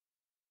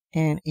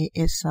 and it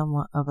is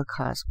somewhat of a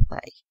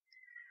cosplay.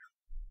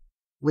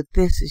 With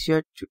this is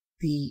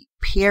the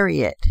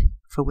period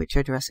for which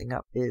you're dressing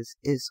up is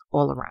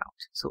all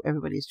around. So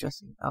everybody's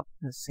dressing up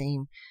in the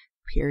same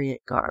period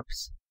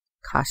garbs,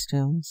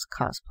 costumes,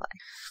 cosplay.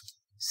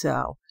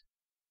 So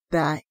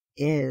that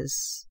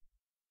is,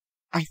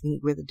 I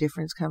think, where the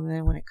difference comes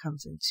in when it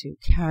comes into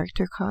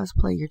character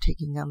cosplay. You're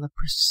taking on the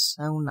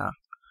persona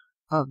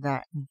of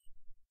that.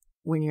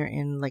 When you're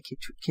in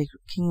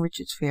King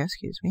Richard's Fair,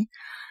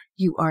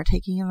 you are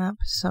taking on that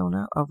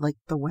persona of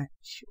the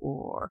wench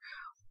or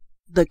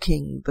the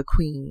king, the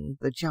queen,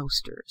 the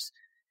jousters.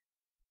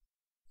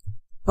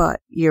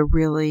 But you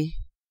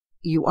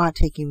are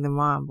taking them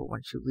on, but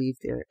once you leave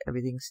there,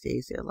 everything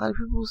stays there. A lot of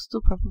people will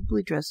still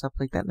probably dress up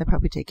like that, and they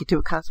probably take it to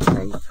a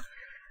cosplay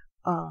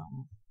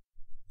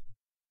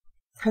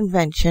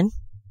convention.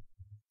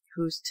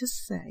 Who's to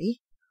say?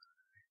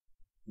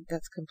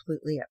 That's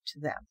completely up to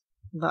them.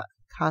 But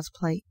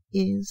cosplay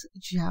is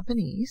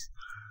Japanese,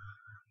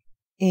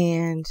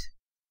 and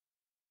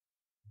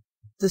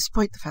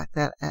despite the fact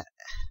that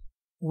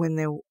when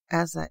there,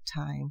 as that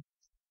time,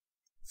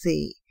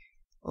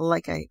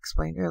 like I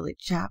explained earlier,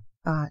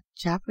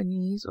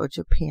 Japanese or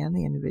Japan,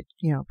 the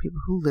individual,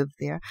 people who live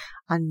there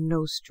are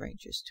no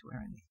strangers to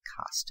wearing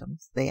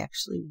costumes. They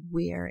actually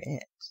wear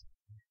it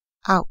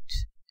out.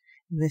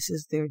 And this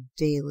is their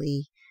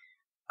daily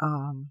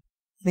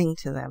thing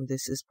to them.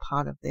 This is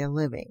part of their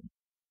living.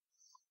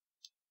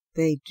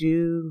 They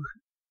do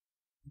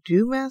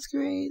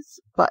masquerades,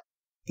 but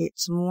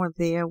it's more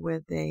there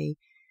where they're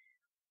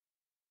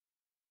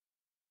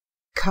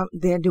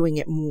doing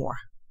it more.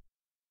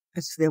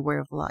 It's their way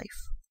of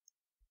life.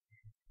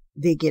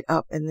 They get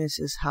up and this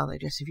is how they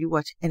dress. If you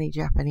watch any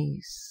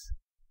Japanese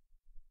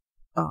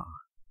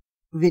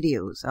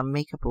videos on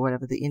makeup or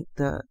whatever,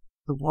 the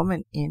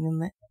woman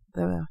in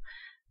the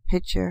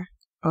picture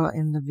or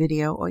in the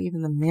video, or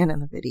even the man in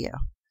the video,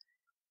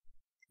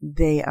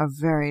 they are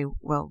very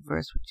well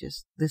versed with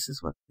just this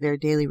is what their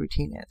daily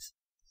routine is.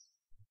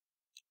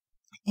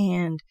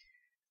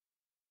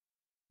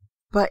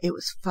 But it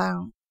was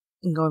found,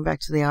 in going back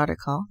to the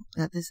article,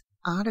 that this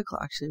article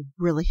actually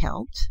really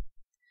helped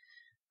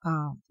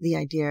the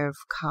idea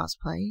of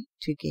cosplay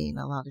to gain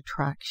a lot of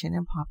traction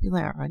and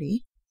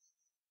popularity.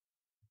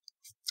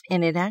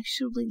 And it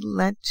actually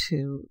led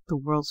to the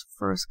world's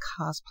first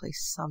cosplay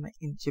summit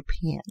in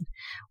Japan,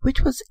 which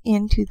was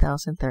in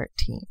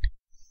 2013.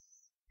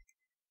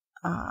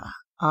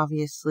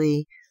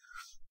 Obviously,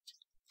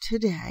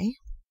 today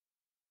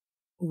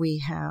we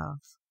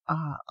have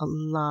a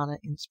lot of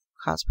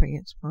cosplay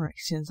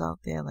inspirations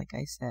out there. Like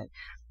I said,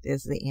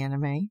 there's the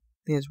anime,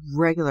 there's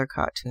regular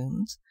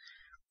cartoons,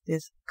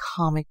 there's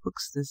comic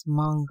books, there's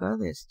manga,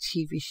 there's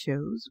TV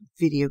shows,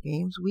 video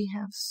games. We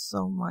have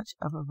so much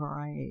of a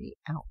variety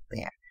out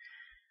there.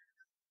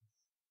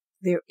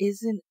 There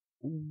isn't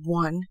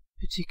one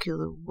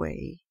particular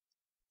way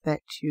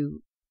that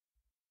you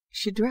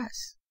should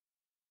dress,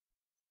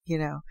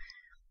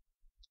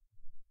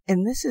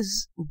 And this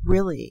is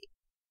really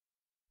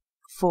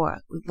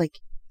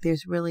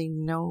there's really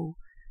no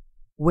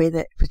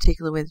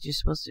particular way that you're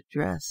supposed to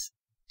dress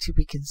to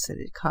be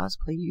considered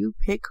cosplay. You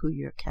pick who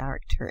your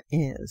character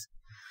is.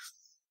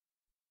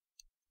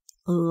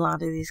 A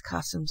lot of these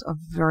costumes are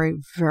very,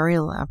 very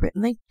elaborate,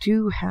 and they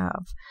do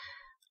have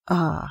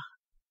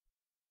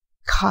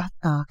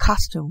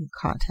costume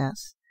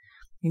contests,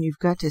 and you've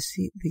got to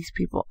see these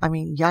people. I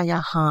mean, Yaya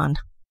Han,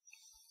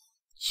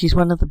 she's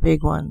one of the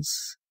big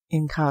ones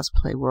in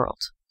cosplay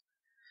world,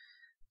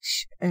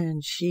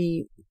 and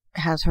she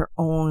has her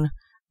own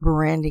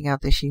branding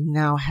out there. She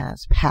now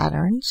has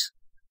patterns.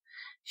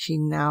 She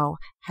now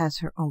has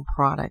her own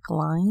product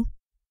line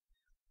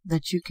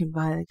that you can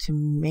buy to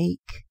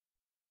make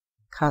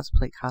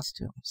cosplay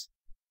costumes.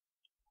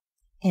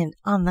 And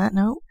on that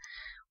note,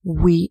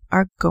 we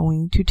are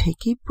going to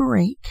take a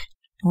break.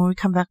 And when we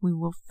come back, we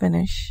will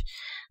finish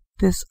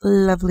this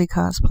lovely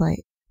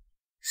cosplay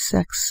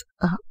sex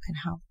up and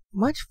how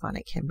much fun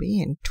it can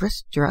be and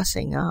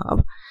dressing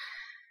up.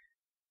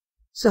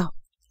 So,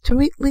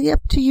 totally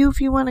up to you if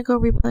you want to go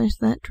replenish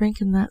that drink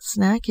and that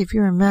snack. If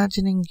you're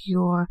imagining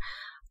your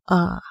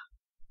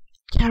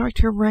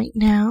character right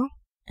now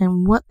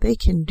and what they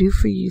can do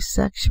for you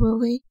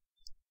sexually,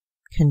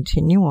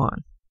 continue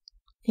on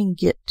and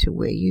get to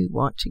where you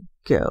want to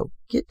go.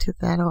 Get to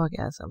that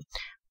orgasm.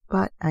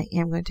 But I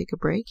am going to take a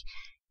break,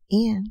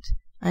 and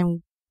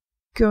I'm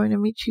going to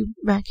meet you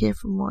back here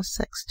for more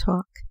sex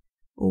talk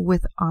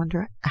with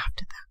Andra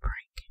after that break.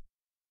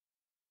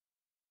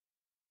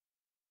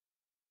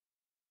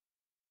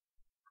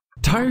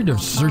 Tired of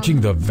searching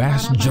the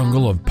vast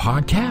jungle of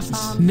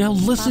podcasts? Now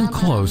listen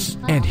close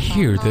and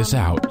hear this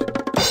out.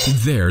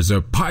 There's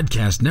a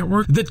podcast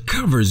network that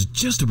covers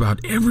just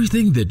about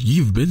everything that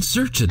you've been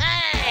searching.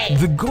 Hey!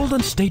 The Golden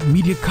State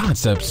Media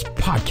Concepts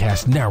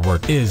Podcast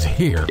Network is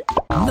here.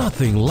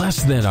 Nothing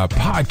less than a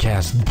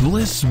podcast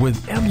bliss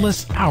with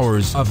endless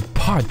hours of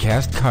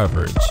podcast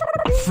coverage.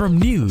 From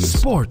news,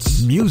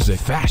 sports, music,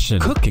 fashion,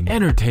 cooking,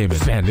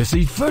 entertainment,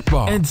 fantasy,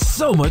 football, and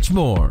so much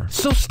more.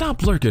 So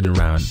stop lurking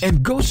around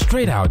and go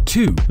straight out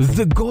to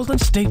the Golden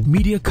State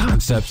Media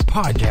Concepts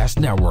Podcast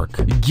Network.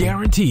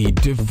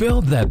 Guaranteed to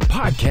fill that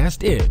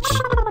podcast itch.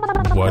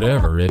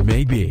 Whatever it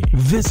may be.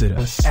 Visit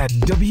us at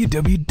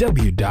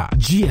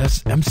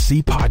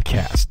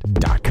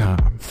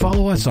www.gsmcpodcast.com.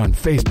 Follow us on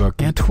Facebook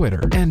and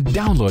Twitter, and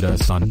download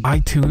us on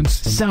iTunes,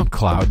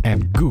 SoundCloud,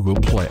 and Google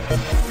Play.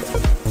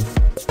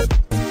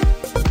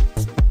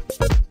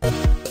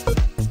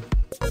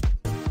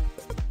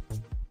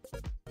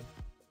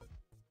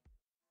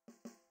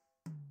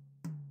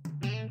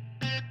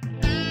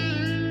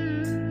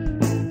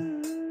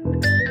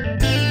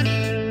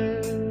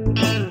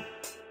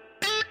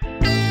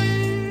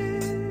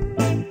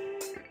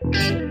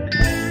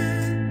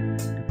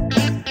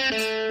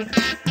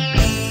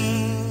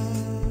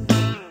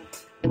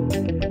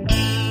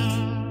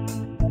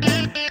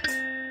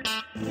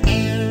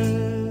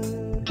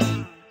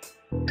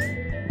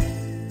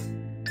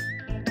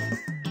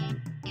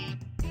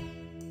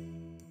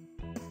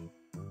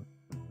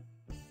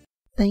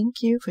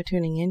 Thank you for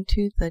tuning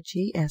into the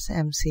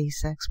GSMC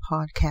Sex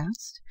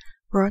Podcast,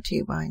 brought to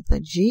you by the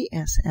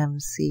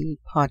GSMC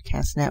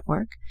Podcast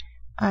Network.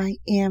 I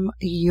am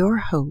your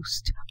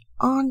host,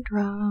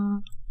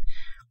 Andra,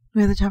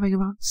 where the topic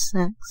about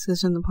sex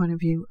is from the point of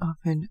view of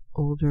an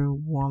older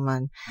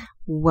woman.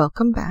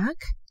 Welcome back.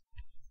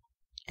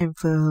 And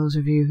for those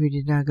of you who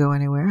did not go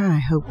anywhere, I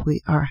hope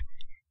we are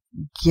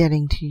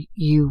getting to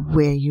you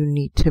where you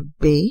need to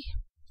be,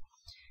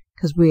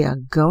 because we are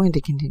going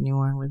to continue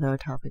on with our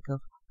topic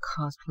of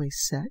cosplay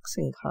sex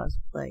and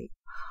cosplay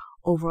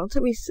overall, to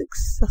be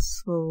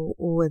successful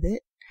with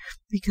it,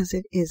 because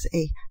it is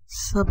a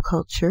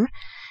subculture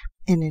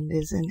and it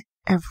is an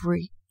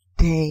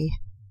everyday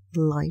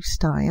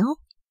lifestyle.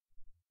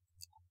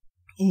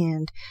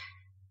 And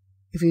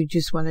if you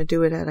just want to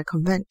do it at a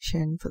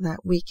convention for that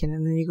weekend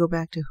and then you go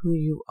back to who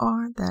you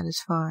are, that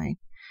is fine.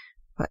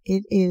 But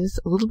it is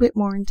a little bit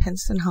more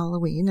intense than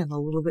Halloween and a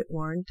little bit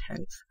more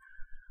intense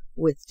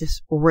with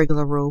just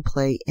regular role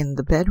play in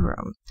the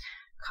bedroom.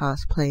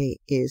 Cosplay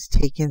is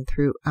taken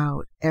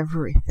throughout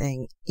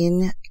everything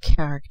in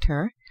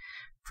character,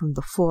 from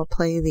the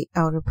foreplay, the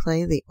outer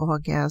play, the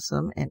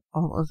orgasm, and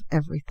all of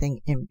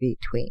everything in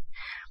between.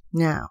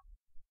 Now,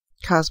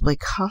 cosplay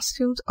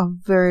costumes are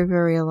very,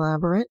 very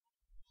elaborate,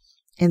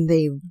 and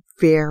they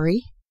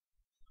vary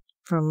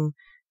from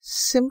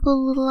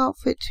simple little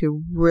outfit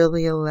to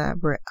really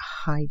elaborate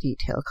high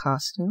detail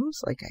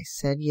costumes. Like I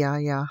said,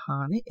 Yaya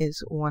Hane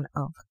is one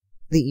of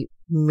the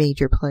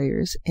major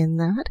players in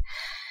that.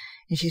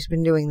 And she's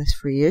been doing this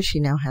for years. She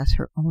now has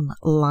her own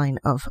line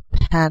of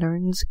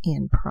patterns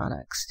and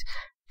products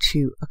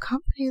to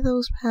accompany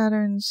those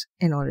patterns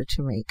in order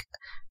to make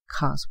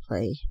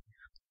cosplay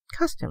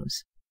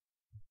costumes.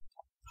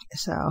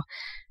 So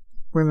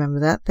remember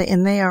that.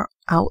 They are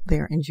out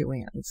there in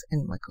Joann's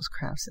and Michael's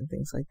Crafts and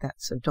things like that.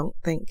 So don't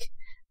think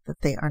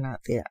that they are not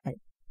there.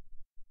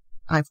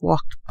 I've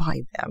walked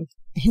by them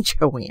in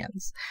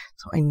Joann's,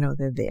 so I know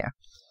they're there.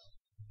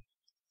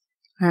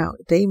 Now,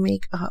 they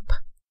make up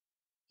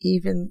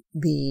even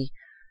the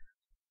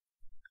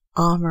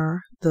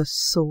armor, the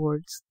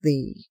swords,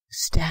 the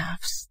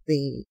staffs,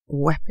 the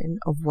weapon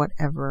of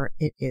whatever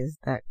it is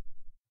that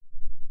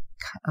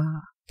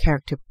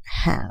character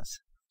has.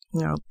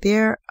 Now,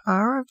 there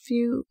are a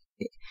few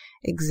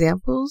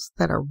examples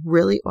that are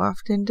really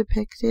often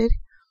depicted,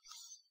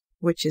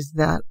 which is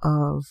that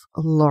of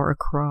Lara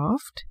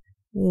Croft,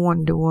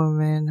 Wonder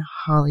Woman,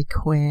 Harley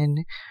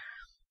Quinn,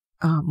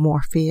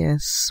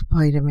 Morpheus,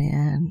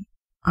 Spider-Man,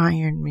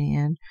 Iron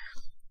Man,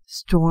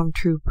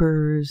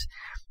 Stormtroopers,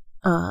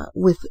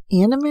 with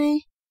anime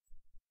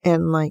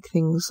and like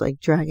things like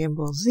Dragon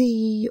Ball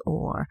Z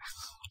or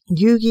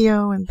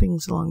Yu-Gi-Oh! And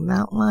things along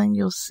that line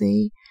you'll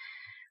see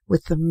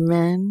with the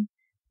men,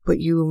 but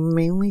you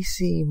mainly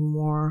see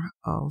more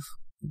of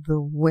the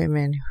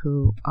women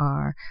who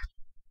are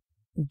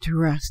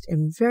dressed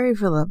in very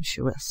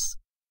voluptuous.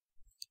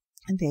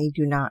 And they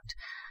do not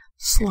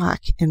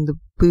slack in the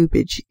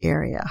boobage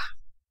area.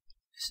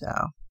 So,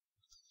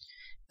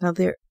 now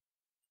there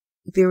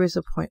is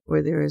a point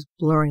where there is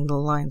blurring the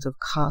lines of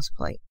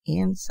cosplay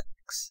and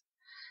sex,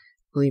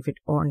 believe it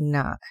or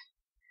not.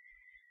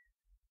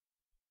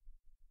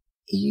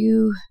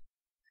 You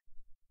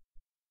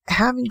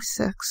having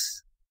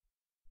sex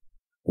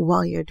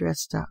while you're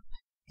dressed up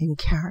in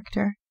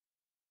character,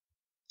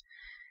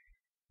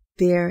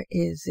 there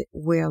is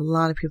where a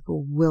lot of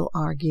people will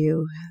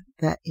argue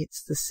that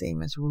it's the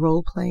same as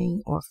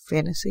role-playing or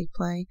fantasy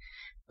play,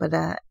 but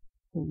that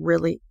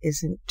really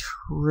isn't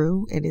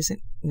true. It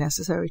isn't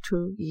necessarily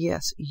true.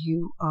 Yes,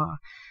 you are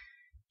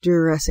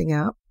dressing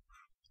up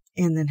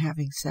and then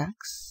having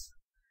sex,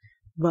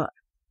 but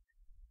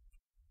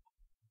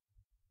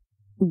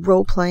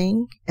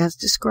role-playing, as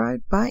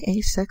described by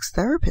a sex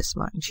therapist,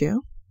 mind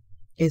you,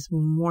 is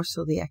more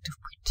so the act of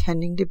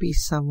pretending to be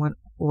someone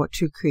or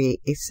to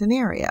create a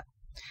scenario.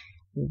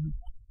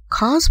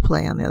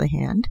 Cosplay, on the other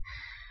hand,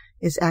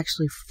 is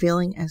actually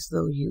feeling as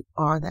though you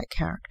are that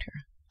character.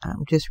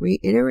 I'm just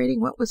reiterating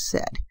what was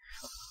said.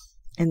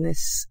 And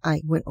this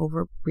I went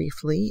over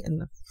briefly in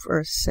the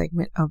first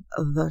segment of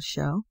the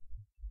show.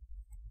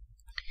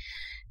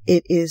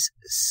 It is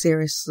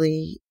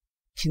seriously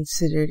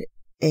considered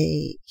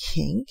a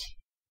kink.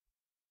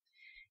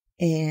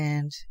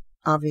 And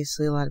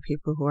obviously a lot of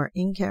people who are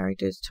in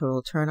characters,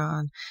 total turn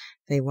on,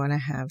 they want to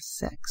have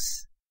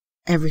sex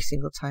every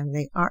single time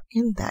they are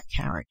in that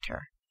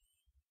character.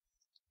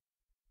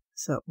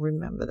 So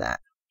remember that.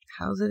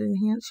 How does it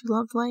enhance your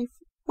love life?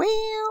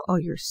 Well, or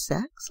your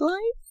sex life?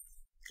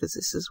 Because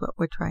this is what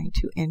we're trying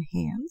to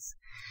enhance.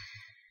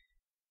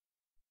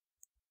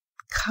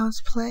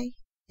 Cosplay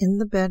in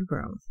the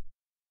bedroom.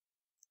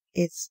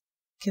 It's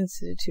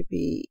considered to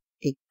be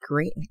a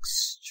great and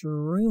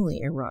extremely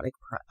erotic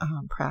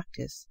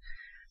practice.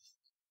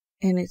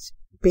 And it's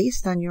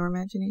based on your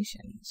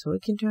imagination. So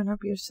it can turn up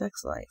your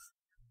sex life.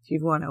 If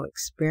you want to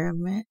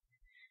experiment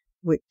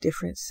with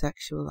different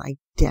sexual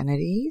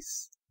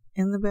identities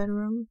in the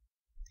bedroom,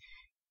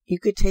 you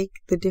could take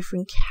the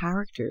different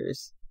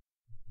characters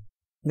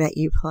that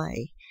you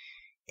play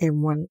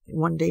and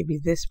one day be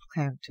this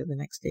character, the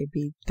next day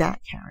be that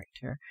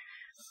character.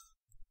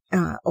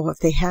 Or if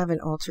they have an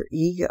alter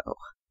ego,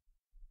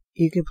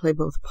 you can play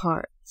both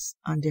parts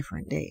on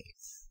different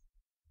days.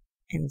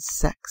 and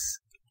sex.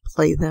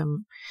 Play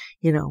them,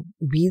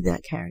 be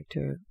that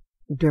character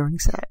during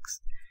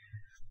sex.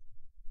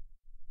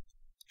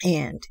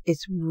 And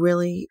it's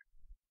really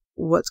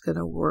what's going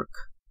to work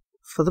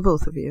for the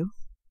both of you.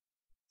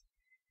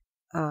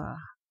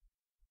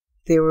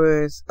 There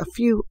was a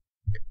few,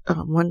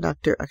 one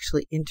doctor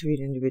actually interviewed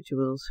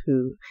individuals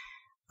who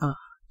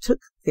took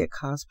their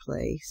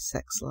cosplay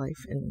sex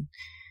life and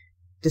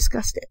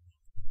discussed it.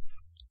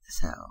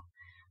 So,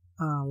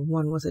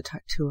 one was a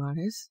tattoo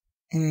artist,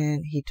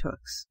 and he took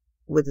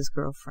with his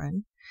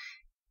girlfriend.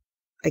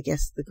 I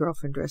guess the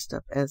girlfriend dressed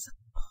up as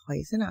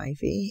Poison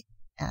Ivy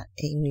at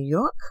a New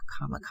York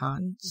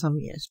Comic-Con some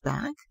years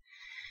back.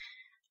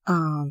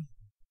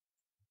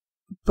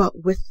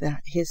 But with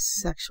that, his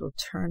sexual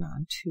turn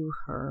on to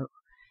her,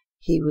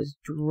 he was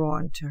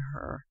drawn to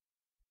her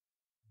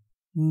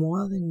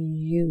more than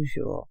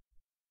usual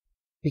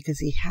because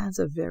he has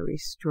a very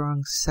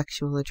strong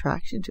sexual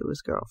attraction to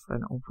his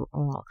girlfriend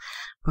overall.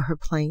 But her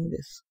playing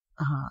this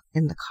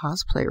in the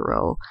cosplay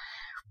role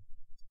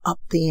up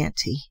the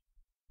ante.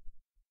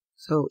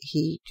 So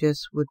he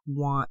just would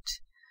want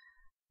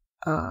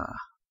to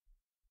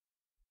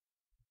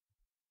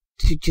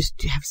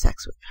just have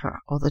sex with her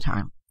all the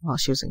time while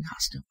she was in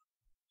costume.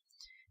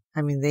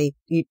 I mean,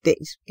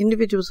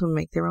 individuals who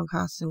make their own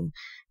costume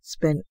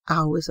spend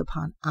hours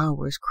upon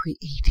hours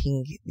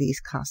creating these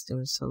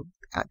costumes. So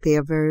they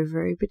are very,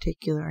 very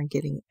particular on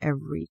getting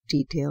every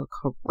detail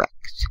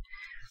correct.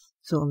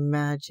 So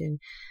imagine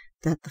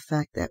that the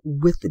fact that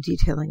with the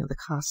detailing of the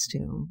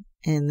costume,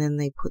 and then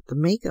they put the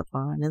makeup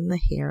on and the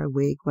hair,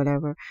 wig,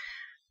 whatever,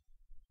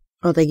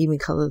 or they even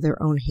color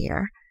their own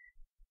hair,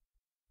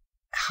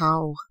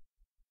 how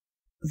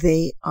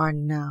they are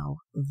now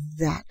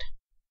that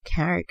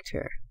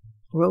character.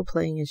 Role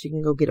playing is you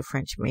can go get a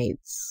French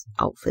maid's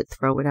outfit,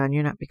 throw it on.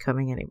 You're not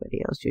becoming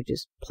anybody else. You're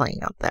just playing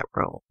out that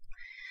role.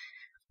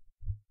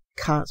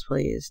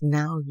 Cosplay is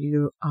now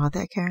you are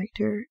that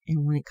character,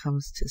 and when it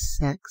comes to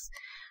sex,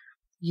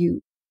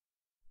 you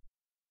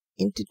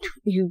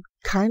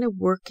kind of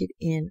work it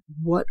in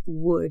what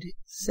would,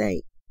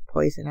 say,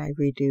 Poison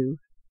Ivy do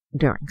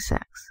during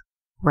sex.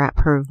 Wrap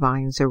her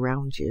vines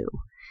around you.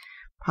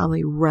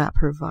 Probably wrap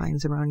her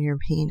vines around your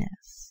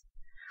penis.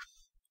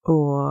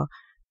 Or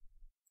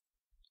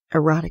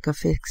erotic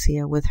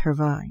asphyxia with her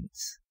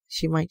vines.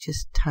 She might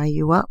just tie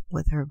you up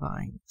with her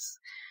vines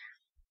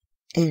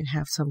and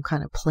have some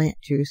kind of plant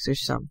juice or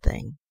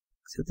something.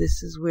 So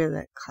this is where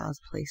that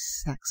cosplay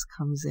sex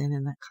comes in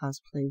and that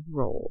cosplay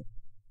role.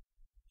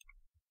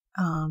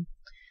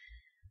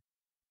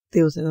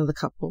 There was another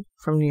couple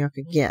from New York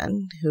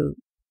again who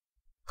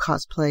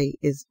cosplay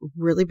is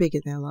really big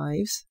in their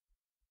lives.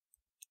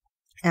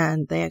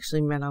 And they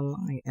actually met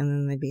online, and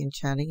then they began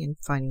chatting and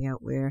finding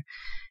out where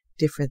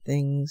different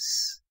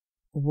things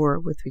were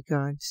with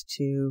regards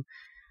to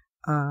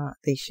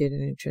they shared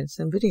an interest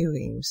in video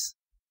games.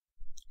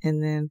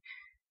 And then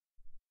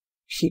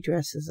she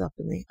dresses up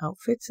in the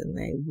outfits, and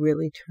they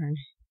really turn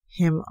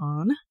him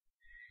on.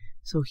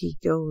 So he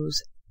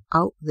goes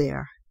out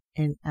there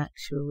and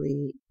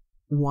actually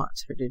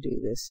wants her to do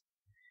this.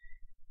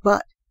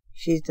 But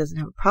she doesn't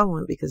have a problem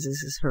with it because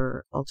this is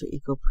her alter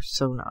ego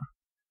persona,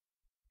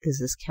 is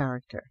this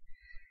character.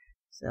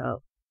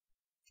 So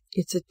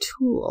it's a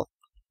tool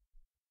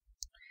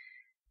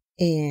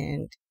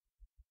and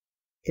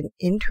an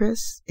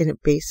interest, and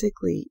it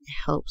basically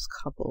helps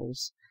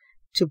couples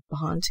to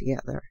bond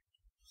together.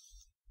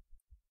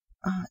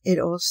 It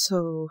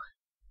also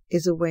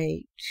is a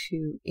way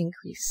to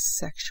increase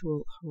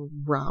sexual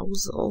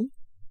arousal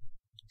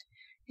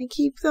and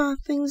keep the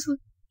things a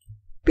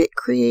bit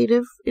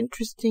creative,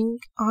 interesting,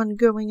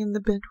 ongoing in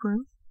the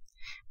bedroom.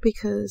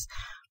 Because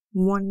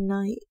one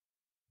night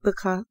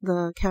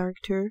the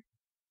character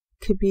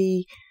could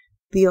be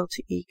the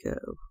alter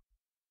ego,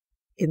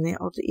 and the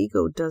alter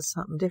ego does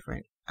something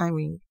different. I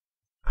mean,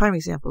 prime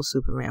example,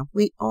 Superman.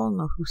 We all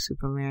know who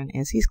Superman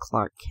is. He's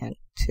Clark Kent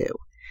too,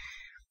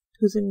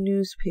 who's a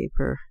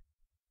newspaper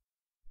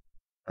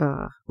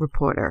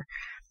reporter.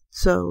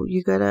 So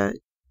you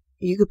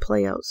could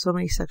play out so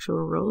many sexual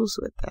roles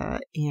with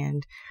that,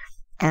 and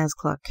as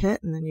Clark Kent,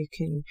 and then you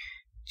can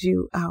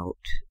do out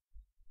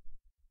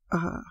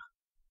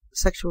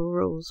sexual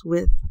roles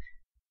with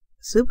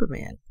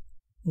Superman,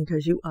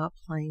 because you are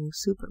playing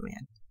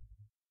Superman.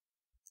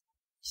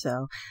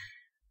 So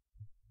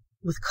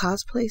with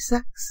cosplay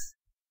sex,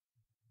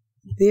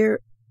 there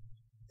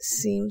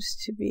seems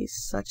to be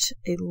such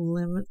a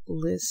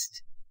limitlessness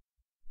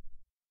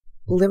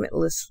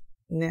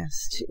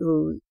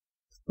to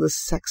the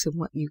sex and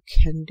what you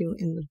can do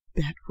in the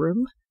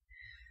bedroom.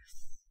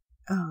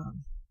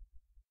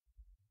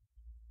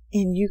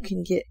 And you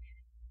can get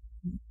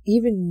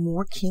even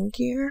more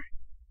kinkier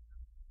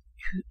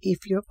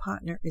if your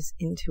partner is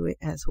into it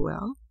as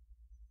well.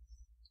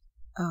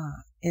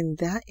 And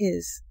that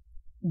is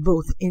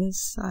both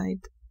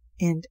inside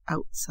and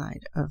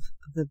outside of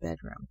the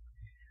bedroom.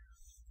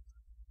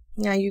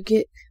 Now you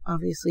get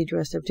obviously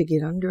dressed up to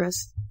get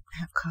undressed,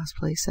 have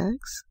cosplay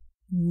sex,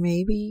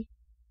 maybe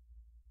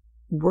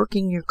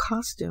working your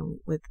costume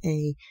with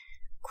a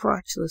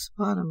crotchless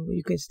bottom,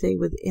 you can stay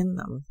within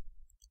them.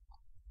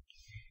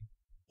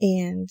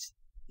 And,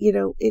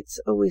 it's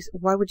always,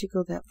 why would you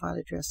go that far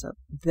to dress up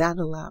that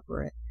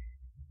elaborate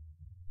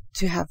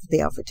to have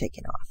the outfit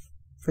taken off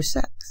for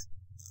sex?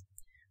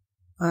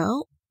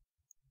 Well,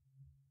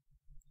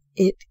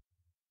 it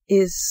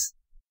is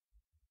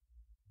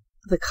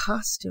the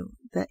costume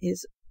that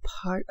is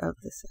part of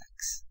the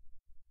sex.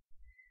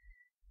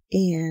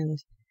 And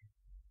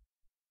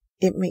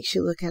it makes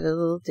you look at it a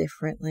little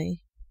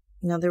differently.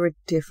 Now, there are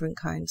different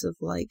kinds of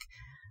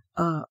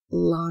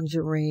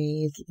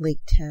lingerie,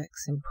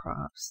 latex, and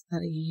props that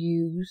are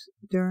used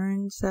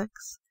during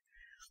sex.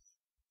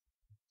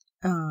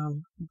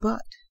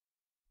 But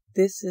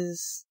this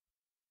is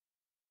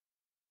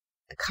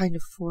a kind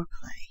of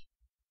foreplay,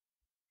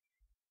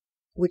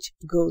 which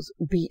goes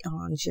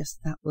beyond just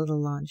that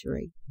little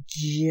lingerie,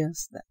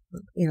 just that,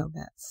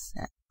 that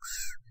sex.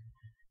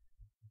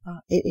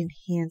 It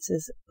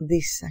enhances the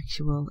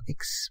sexual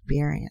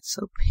experience.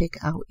 So pick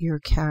out your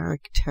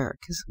character,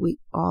 because we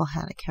all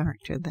had a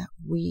character that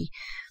we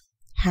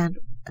had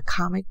a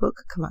comic book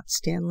come out.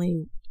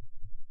 Stanley,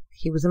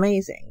 he was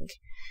amazing.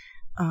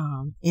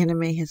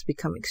 Anime has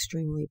become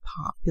extremely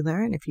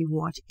popular, and if you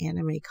watch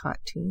anime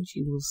cartoons,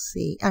 you will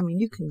see,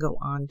 you can go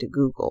on to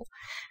Google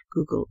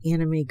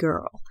anime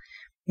girl,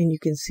 and you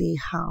can see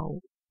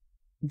how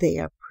they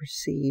are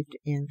perceived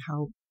and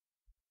how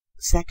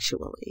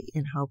sexually,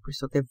 and how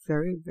they're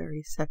very,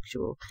 very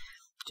sexual.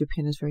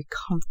 Japan is very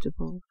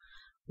comfortable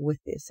with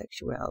their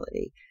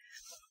sexuality.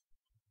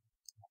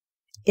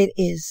 It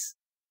is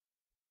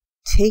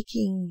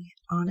taking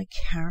on a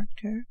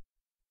character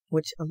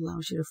which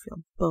allows you to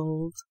feel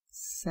bold,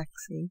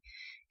 sexy,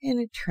 and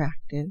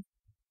attractive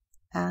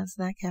as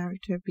that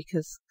character,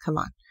 because, come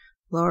on,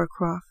 Lara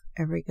Croft,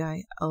 every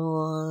guy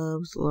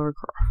loves Lara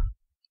Croft.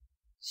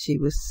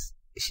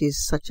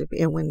 She's such a,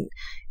 and when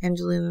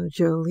Angelina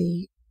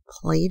Jolie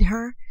played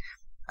her,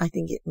 I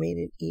think it made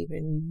it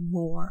even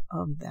more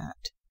of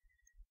that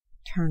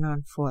turn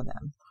on for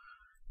them.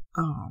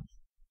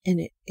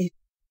 And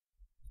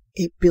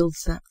it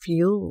builds that,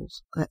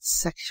 fuels that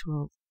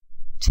sexual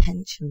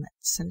tension, that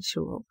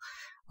sensual,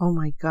 oh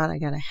my God, I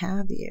gotta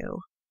have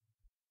you,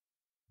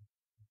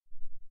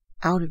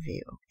 out of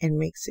you,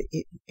 and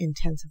it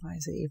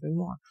intensifies it even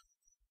more.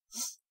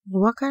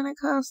 What kind of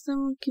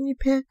costume can you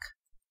pick?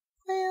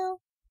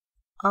 Well,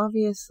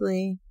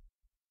 obviously,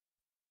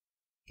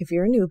 if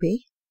you're a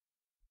newbie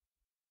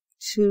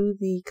to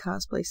the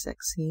cosplay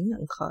sex scene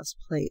and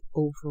cosplay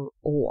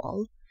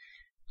overall,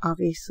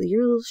 obviously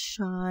you're a little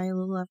shy, a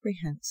little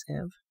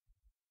apprehensive.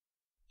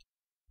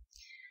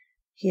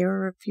 Here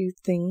are a few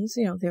things,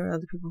 there are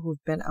other people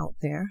who've been out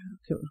there.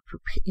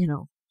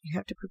 You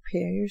have to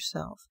prepare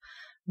yourself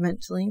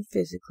mentally and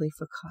physically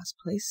for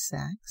cosplay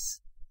sex.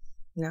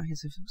 Now,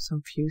 here's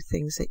some few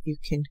things that you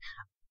can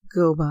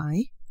go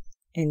by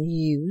and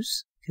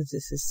use, because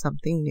this is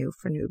something new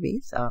for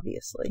newbies,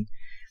 obviously.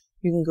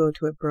 You can go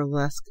to a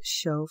burlesque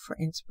show for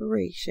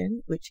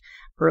inspiration, which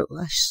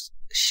burlesque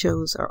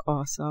shows are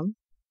awesome.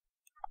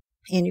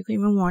 And you can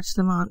even watch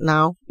them on,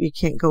 now you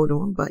can't go to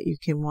them, but you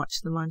can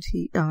watch them on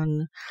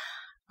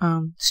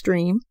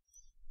stream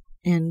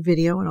and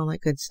video and all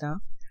that good stuff.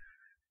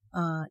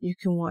 You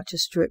can watch a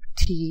strip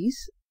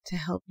tease to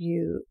help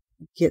you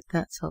get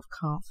that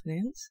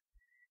self-confidence.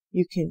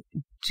 You can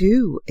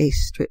do a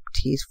strip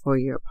tease for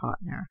your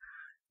partner,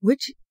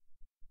 which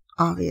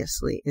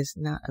obviously is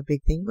not a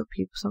big thing, but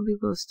some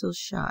people are still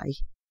shy,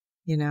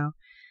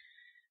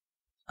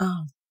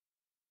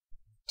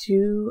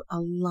 Do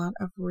a lot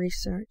of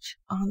research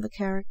on the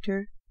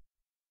character,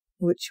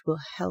 which will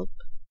help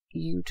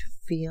you to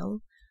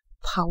feel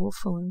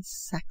powerful and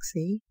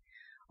sexy,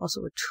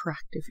 also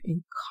attractive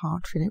and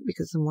confident,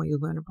 because the more you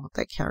learn about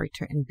that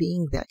character and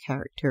being that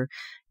character,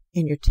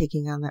 and you're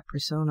taking on that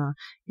persona,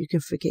 you can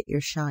forget your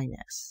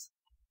shyness.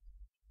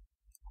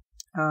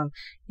 You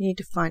need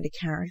to find a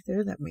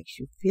character that makes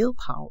you feel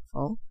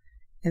powerful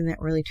and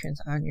that really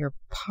turns on your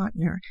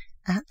partner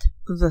at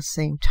the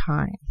same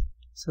time.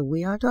 So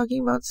we are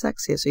talking about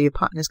sex here, so your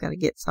partner's got to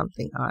get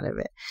something out of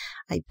it.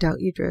 I doubt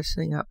you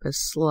dressing up as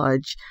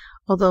sludge,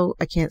 although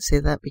I can't say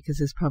that because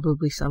there's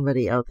probably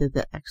somebody out there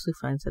that actually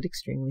finds that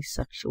extremely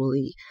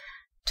sexually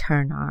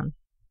turn on.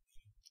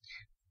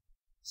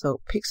 So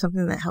pick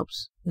something that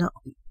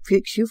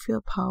makes you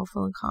feel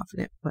powerful and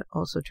confident, but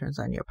also turns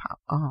on your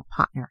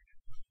partner.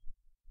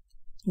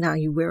 Now,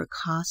 you wear a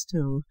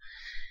costume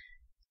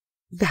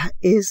that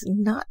is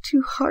not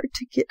too hard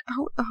to get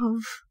out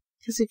of.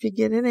 Because if you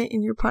get in it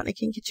and your partner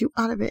can't get you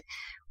out of it,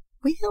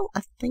 well,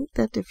 I think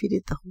that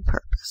defeated the whole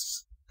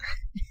purpose.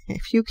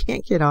 If you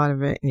can't get out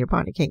of it and your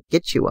partner can't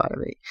get you out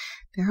of it,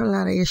 there are a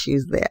lot of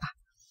issues there.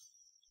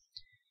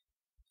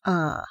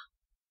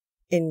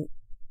 And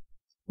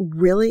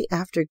really,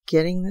 after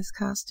getting this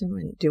costume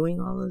and doing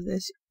all of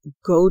this,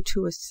 go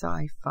to a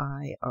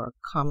sci-fi or a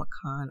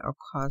Comic-Con or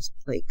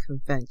cosplay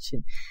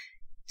convention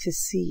to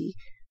see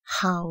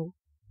how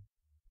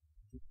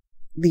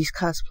these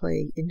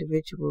cosplay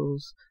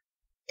individuals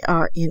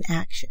are in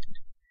action,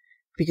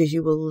 because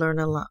you will learn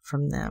a lot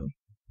from them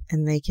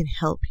and they can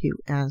help you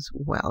as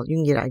well. You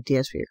can get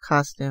ideas for your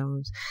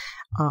costumes,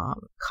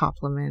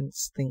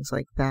 compliments, things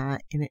like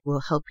that, and it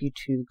will help you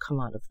to come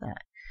out of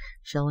that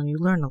shell, and you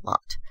learn a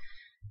lot.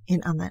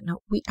 And on that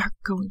note, we are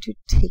going to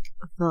take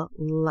the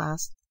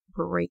last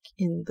break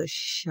in the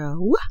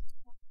show.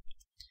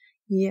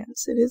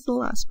 Yes, it is the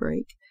last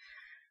break.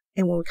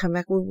 And when we come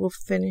back, we will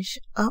finish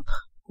up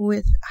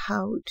with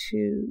how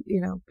to,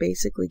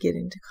 basically get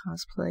into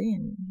cosplay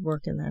and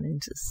working that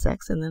into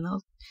sex. And then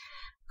I'll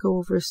go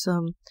over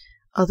some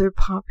other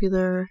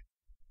popular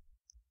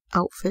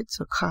outfits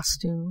or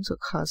costumes or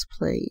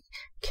cosplay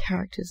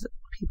characters that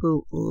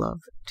people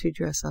love to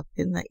dress up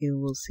in that you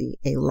will see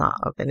a lot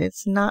of. And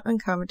it's not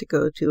uncommon to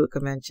go to a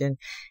convention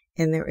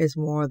and there is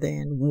more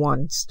than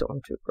one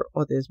Stormtrooper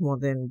or there's more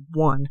than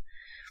one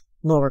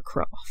Lara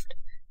Croft.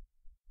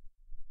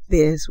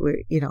 There's where,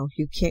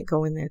 you can't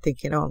go in there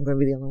thinking, oh, I'm going to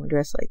be the only one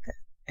dressed like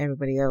that.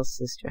 Everybody else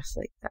is dressed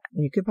like that.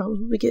 And you could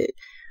probably get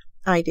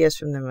ideas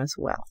from them as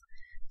well.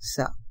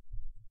 So,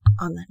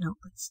 on that note,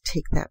 let's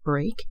take that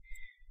break.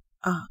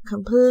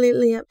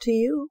 Completely up to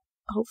you.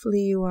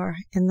 Hopefully you are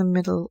in the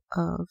middle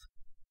of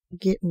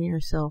getting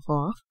yourself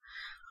off.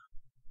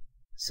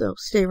 So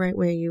stay right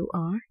where you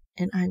are,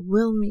 and I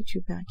will meet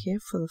you back here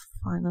for the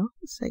final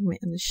segment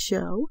in the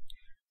show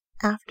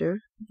after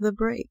the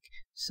break.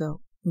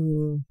 So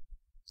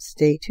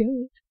stay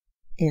tuned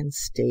and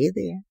stay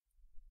there.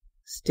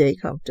 Stay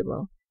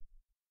comfortable.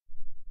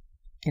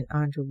 And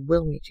Andra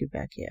will meet you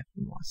back here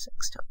for more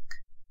sex talk.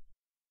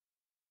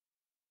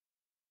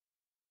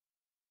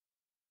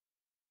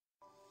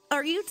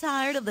 Are you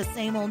tired of the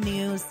same old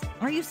news?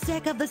 Are you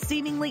sick of the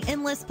seemingly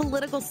endless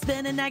political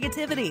spin and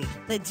negativity?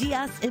 The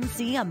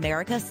GSMC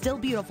America Still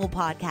Beautiful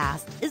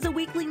podcast is a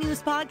weekly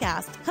news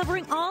podcast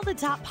covering all the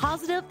top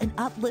positive and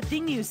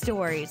uplifting news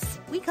stories.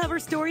 We cover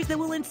stories that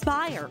will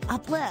inspire,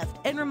 uplift,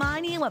 and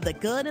remind you of the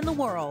good in the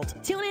world.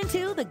 Tune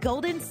into the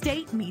Golden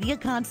State Media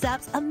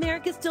Concepts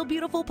America Still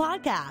Beautiful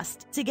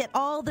podcast to get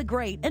all the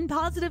great and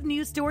positive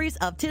news stories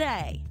of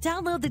today.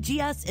 Download the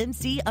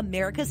GSMC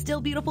America Still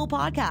Beautiful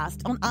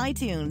podcast on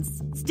iTunes,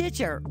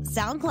 Stitcher,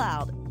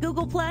 SoundCloud,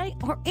 Google Play,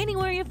 or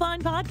anywhere you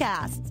find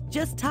podcasts.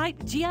 Just type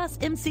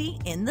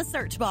GSMC in the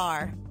search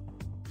bar.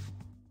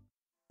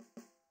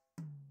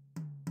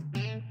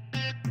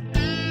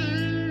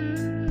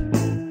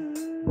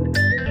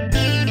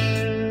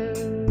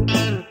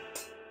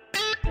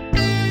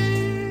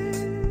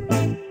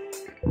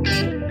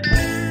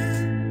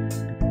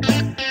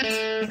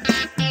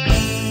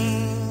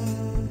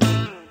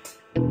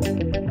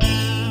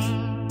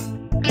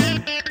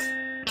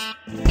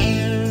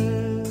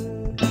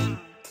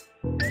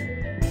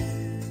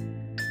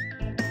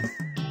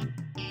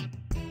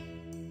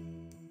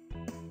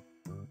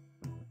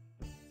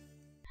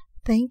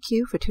 Thank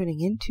you for tuning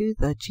into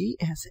the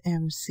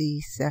GSMC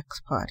Sex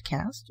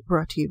Podcast,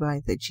 brought to you by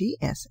the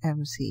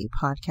GSMC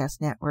Podcast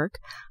Network.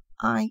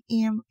 I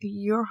am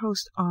your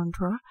host,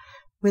 Andra,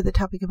 where the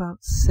topic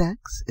about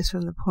sex is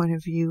from the point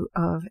of view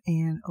of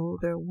an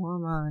older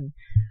woman.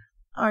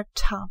 Our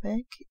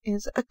topic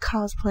is a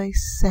cosplay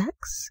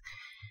sex,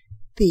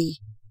 the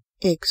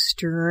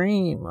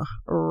extreme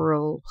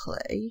role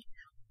play,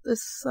 the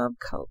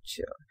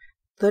subculture,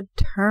 the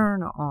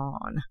turn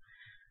on,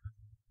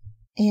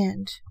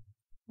 and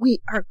we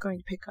are going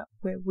to pick up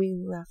where we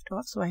left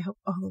off, so I hope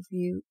all of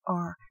you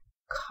are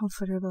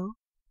comfortable,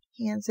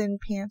 hands in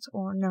pants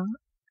or not,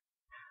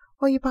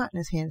 or your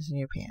partner's hands in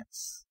your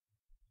pants,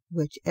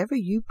 whichever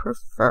you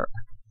prefer.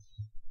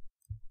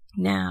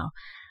 Now,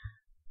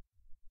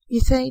 you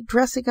say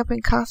dressing up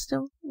in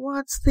costume?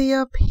 What's the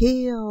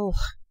appeal?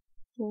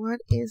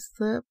 What is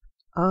the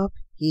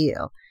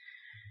appeal?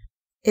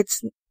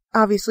 It's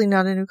obviously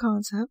not a new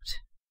concept.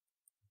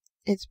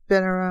 It's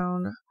been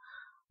around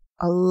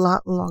a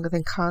lot longer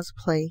than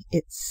cosplay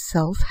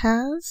itself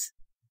has.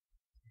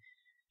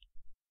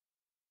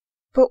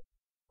 But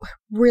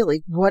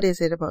really, what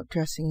is it about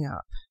dressing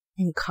up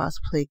in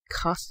cosplay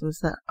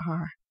costumes that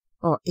are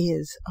or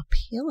is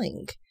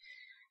appealing?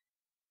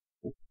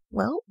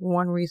 Well,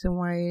 one reason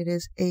why it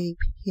is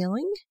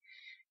appealing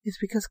is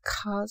because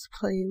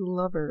cosplay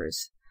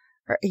lovers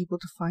are able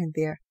to find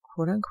their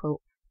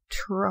quote-unquote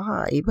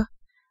tribe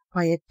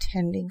by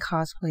attending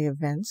cosplay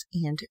events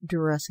and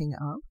dressing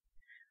up.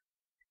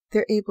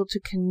 They're able to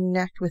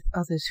connect with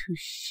others who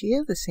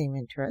share the same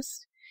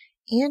interests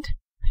and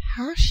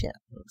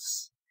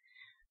passions,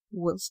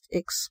 whilst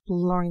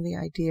exploring the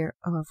idea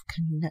of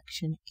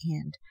connection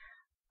and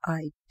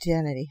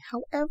identity.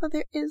 However,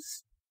 there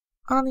is,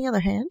 on the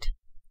other hand,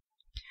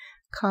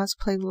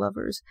 cosplay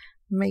lovers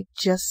may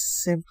just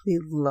simply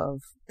love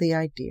the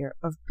idea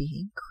of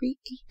being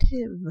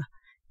creative.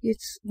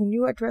 It's when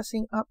you are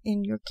dressing up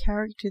in your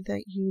character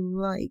that you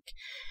like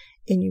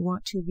and you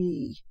want to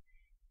be,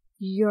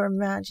 your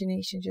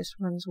imagination just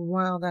runs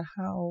wild at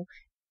how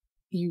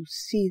you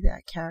see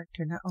that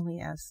character, not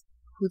only as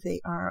who they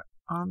are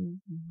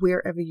on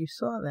wherever you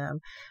saw them,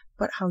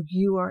 but how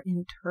you are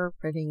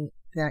interpreting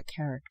that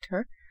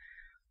character.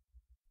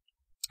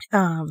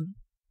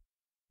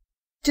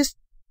 Just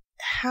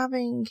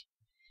having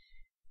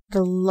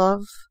the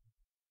love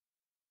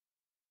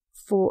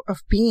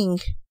of being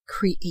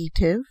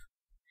creative,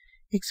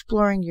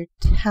 exploring your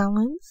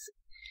talents,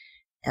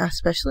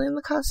 especially in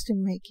the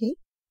costume making.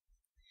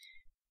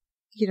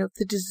 You know,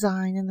 the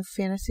design and the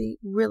fantasy,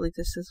 really,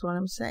 this is what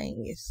I'm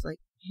saying. It's like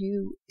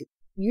you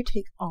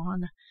take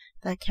on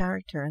that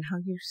character and how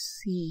you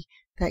see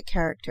that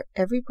character.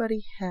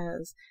 Everybody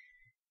has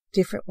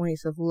different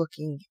ways of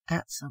looking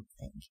at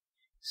something.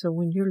 So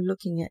when you're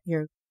looking at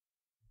your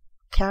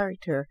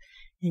character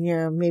and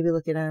you're maybe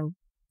looking at them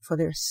for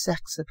their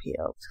sex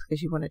appeal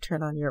because you want to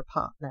turn on your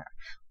partner,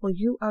 well,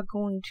 you are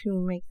going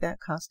to make that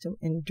costume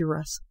and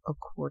dress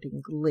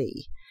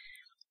accordingly.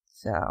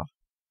 So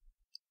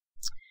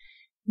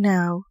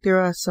now, there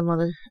are some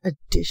other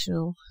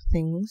additional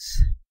things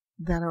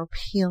that are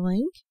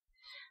appealing,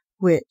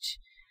 which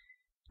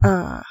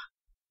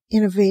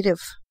innovative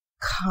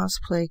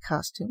cosplay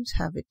costumes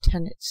have a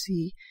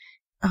tendency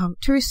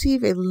to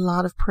receive a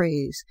lot of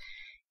praise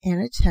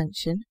and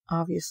attention.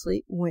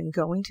 Obviously, when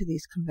going to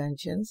these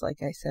conventions,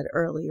 like I said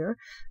earlier,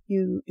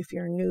 if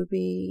you're a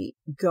newbie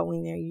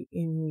going there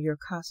in your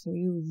costume,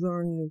 you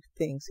learn new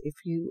things. If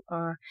you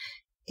are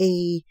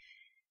a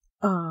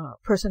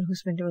person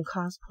who's been doing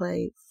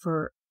cosplay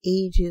for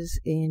ages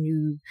and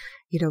you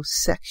know,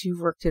 sex,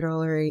 you've worked it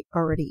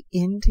already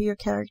into your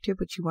character,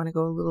 but you want to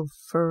go a little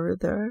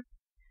further,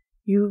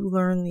 you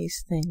learn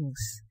these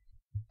things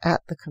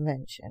at the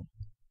convention.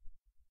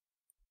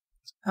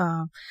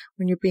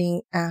 When you're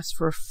being asked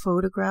for a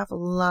photograph, a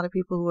lot of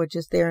people who are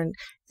just there and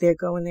they're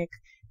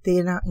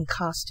not in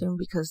costume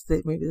because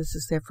maybe this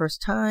is their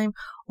first time,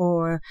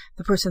 or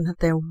the person that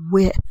they're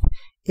with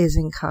is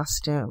in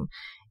costume.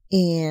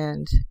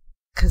 And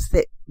because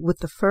with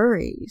the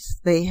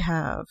furries, they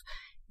have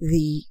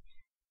the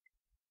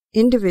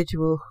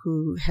individual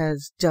who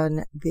has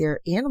done their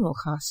animal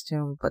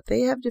costume, but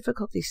they have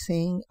difficulty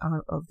seeing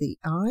out of the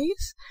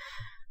eyes.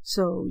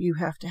 So you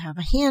have to have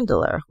a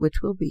handler,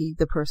 which will be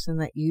the person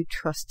that you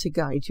trust to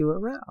guide you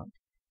around.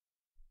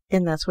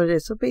 And that's what it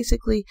is. So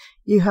basically,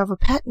 you have a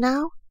pet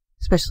now,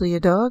 especially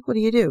a dog. What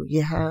do?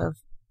 You have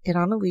it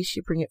on a leash,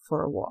 you bring it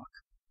for a walk.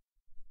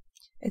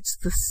 It's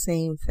the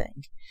same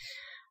thing.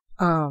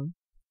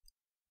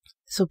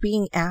 So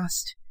being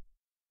asked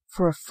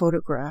for a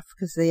photograph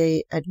because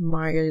they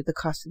admire the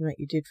costume that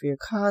you did for your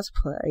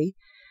cosplay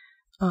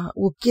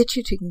will get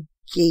you to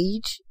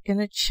engage in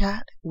a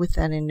chat with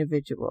that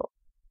individual.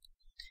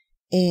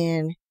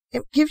 And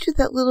it gives you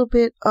that little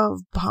bit of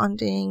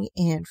bonding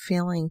and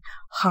feeling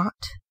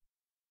hot.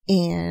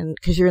 And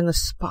because you're in the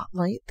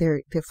spotlight,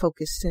 they're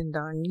focused in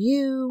on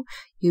you.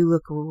 You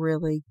look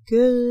really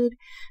good.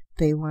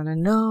 They want to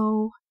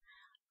know.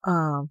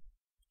 And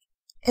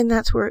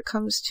that's where it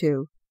comes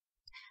to.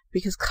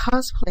 Because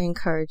cosplay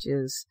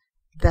encourages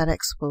that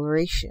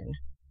exploration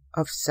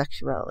of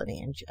sexuality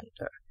and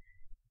gender.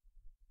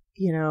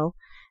 You know,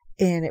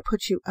 and it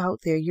puts you out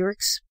there. You're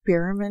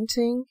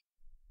experimenting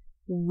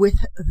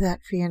with that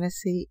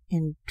fantasy,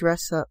 and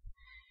dress up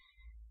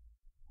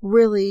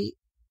really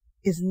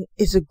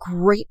is a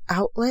great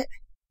outlet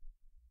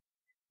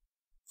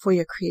for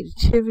your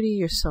creativity,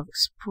 your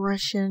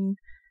self-expression,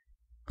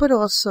 but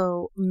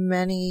also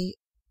many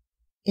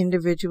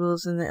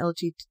individuals in the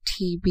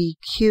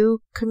LGBTQ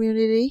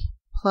community,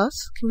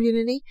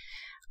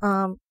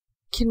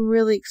 can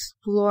really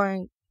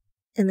explore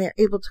and they're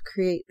able to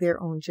create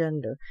their own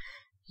gender.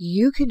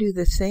 You can do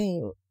the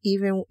same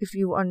even if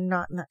you are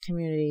not in that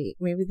community.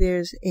 Maybe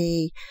there's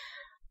a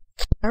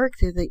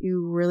character that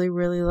you really,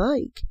 really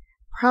like.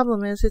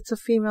 Problem is, it's a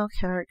female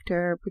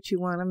character, but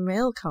you want a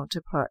male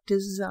counterpart.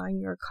 Design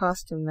your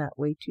costume that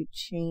way to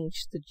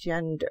change the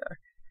gender.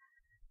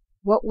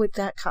 What would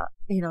that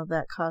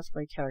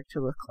cosplay character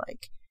look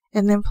like?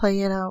 And then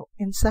play it out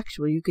in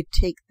sexual. You could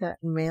take that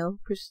male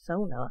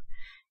persona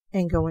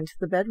and go into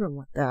the bedroom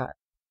with that.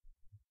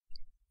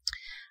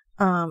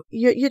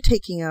 You're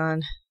taking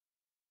on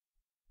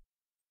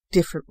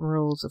different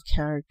roles of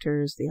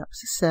characters, the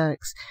opposite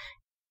sex.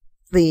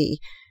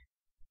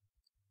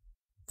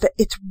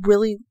 It's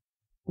really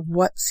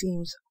what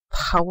seems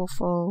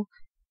powerful,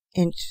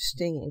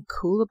 interesting, and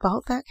cool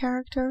about that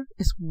character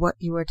is what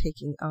you are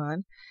taking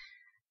on.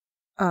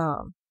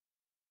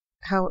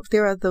 If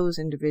there are those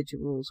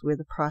individuals where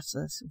the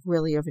process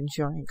really of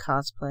enjoying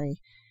cosplay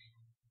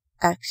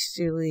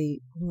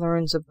actually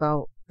learns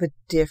about the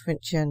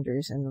different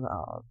genders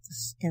involved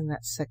in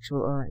that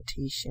sexual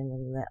orientation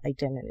and that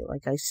identity.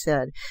 Like I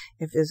said,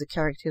 if there's a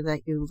character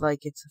that you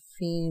like, it's a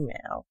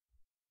female,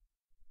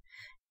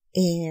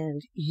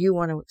 and you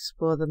want to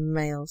explore the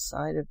male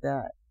side of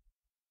that,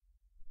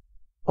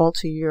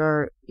 alter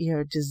your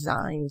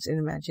designs and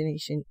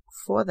imagination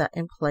for that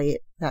and play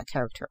that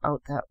character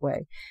out that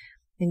way.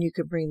 And you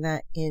could bring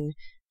that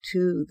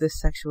into the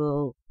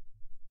sexual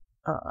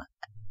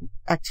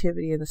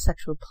activity and the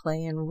sexual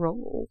play and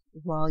role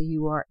while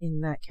you are in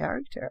that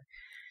character.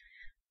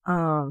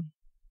 A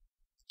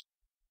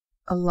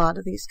lot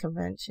of these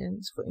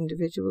conventions for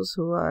individuals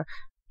who are,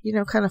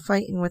 kind of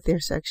fighting with their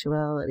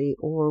sexuality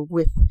or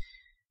with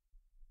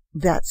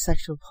that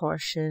sexual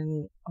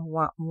portion, a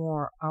lot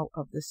more out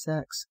of the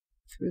sex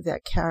through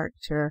that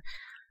character,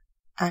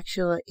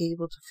 actually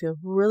able to feel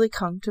really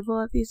comfortable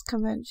at these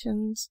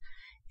conventions,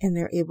 and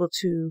they're able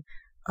to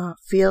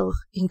feel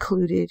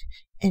included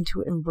and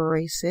to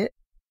embrace it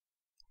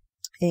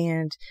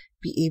and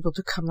be able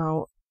to come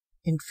out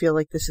and feel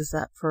like this is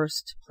that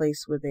first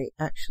place where they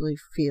actually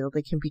feel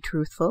they can be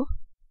truthful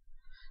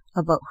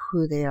about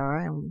who they are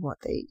and what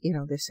they,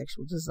 their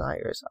sexual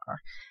desires are.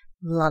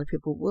 A lot of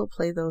people will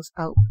play those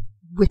out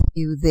with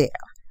you there.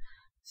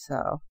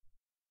 So,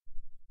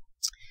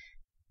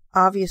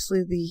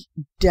 obviously the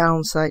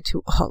downside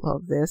to all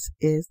of this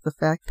is the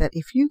fact that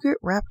if you get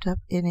wrapped up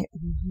in it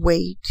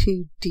way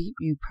too deep,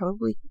 you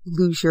probably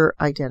lose your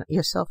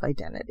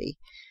self-identity,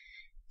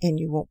 and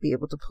you won't be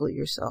able to pull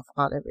yourself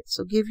out of it.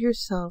 So give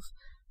yourself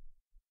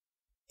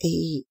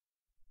a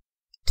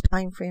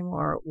time frame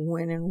or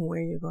when and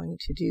where you're going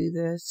to do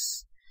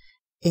this,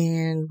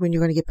 and when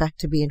you're going to get back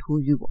to being who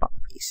you are,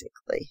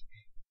 basically.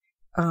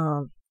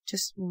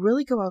 Just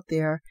really go out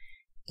there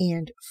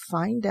and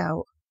find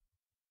out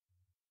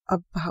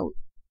about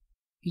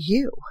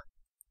you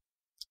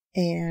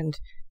and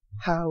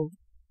how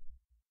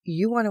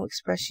you want to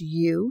express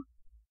you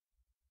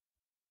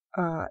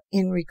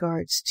in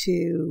regards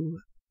to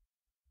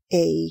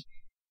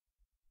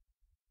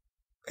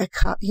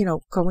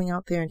going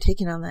out there and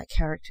taking on that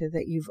character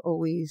that you've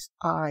always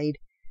eyed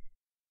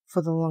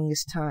for the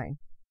longest time,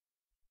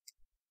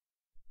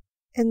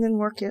 and then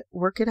work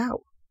it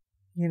out.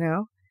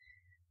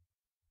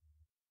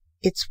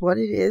 It's what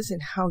it is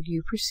and how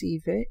you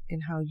perceive it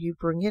and how you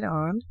bring it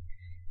on.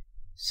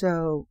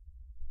 So,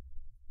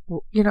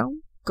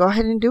 go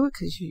ahead and do it,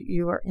 because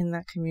you are in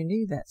that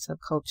community, that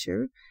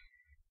subculture.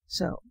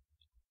 So,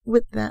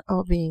 with that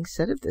all being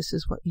said, if this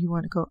is what you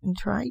want to go and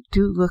try,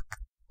 do look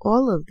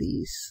all of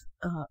these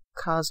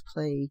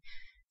cosplay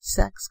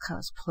sex,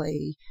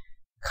 cosplay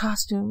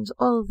costumes,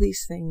 all of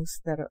these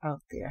things that are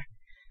out there.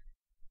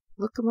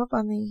 Look them up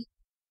on the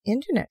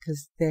internet,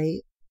 because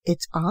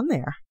it's on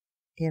there.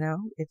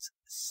 It's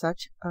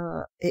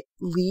it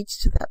leads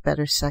to that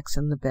better sex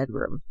in the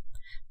bedroom,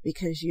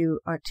 because you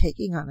are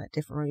taking on that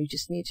different role. You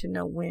just need to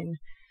know when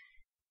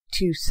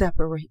to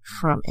separate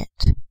from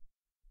it.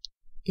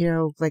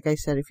 Like I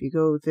said, if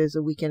there's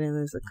a weekend and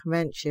there's a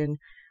convention,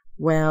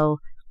 well,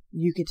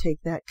 you could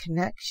take that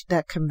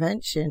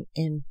convention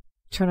and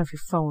turn off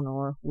your phone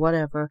or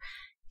whatever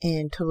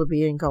and totally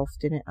be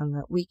engulfed in it on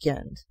that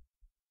weekend.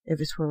 If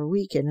it's for a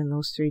weekend in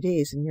those 3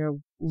 days and you're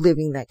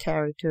living that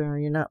character, or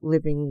you're not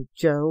living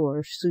Joe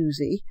or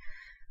Susie,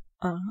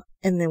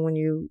 and then when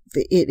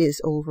it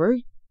is over,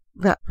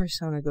 that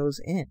persona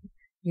goes in.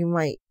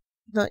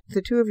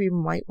 The two of you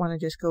might want to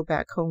just go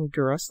back home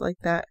dressed like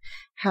that,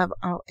 have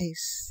out a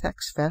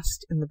sex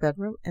fest in the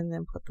bedroom, and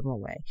then put them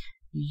away.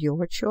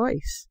 Your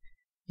choice,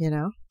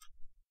 Now,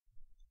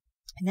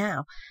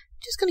 I'm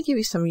just going to give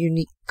you some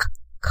unique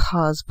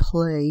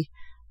cosplay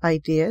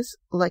ideas.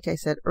 Like I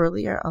said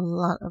earlier, a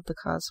lot of the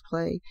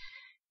cosplay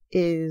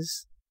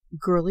is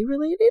girly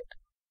related,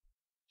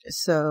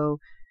 so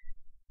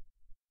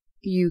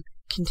you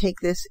can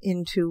take this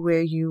into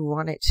where you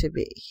want it to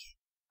be.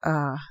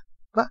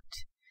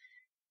 But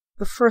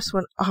the first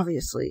one,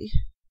 obviously,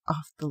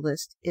 off the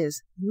list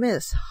is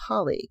Miss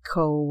Holly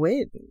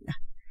Cohen.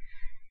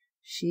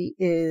 She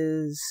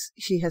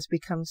has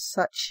become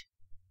such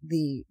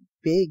the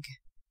big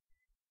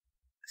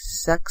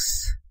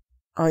sex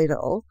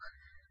idol,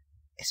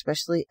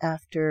 especially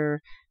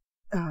after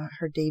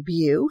her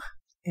debut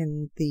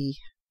in the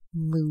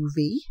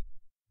movie,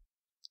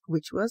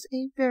 which was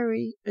a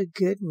very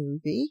good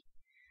movie.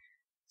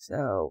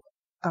 So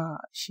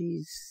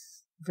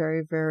she's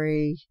very,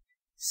 very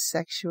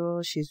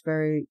sexual. She's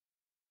very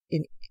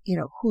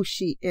who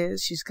she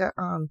is. She's got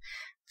on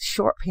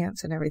short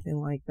pants and everything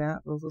like that,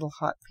 those little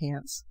hot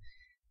pants.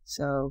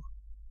 So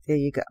there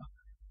you go.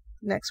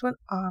 Next one,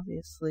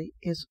 obviously,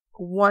 is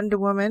Wonder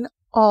Woman,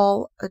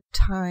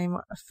 all-time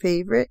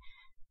favorite,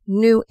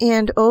 new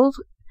and old.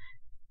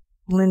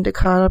 Linda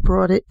Carter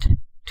brought it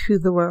to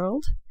the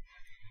world,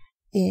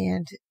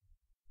 and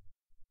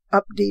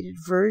updated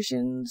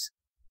versions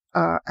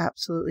are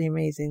absolutely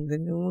amazing. The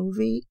new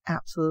movie,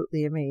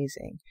 absolutely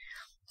amazing.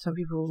 Some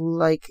people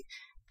like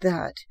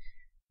that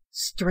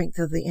strength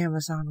of the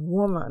Amazon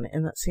woman,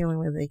 and that's the only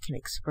way they can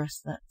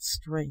express that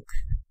strength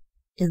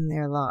in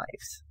their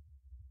lives.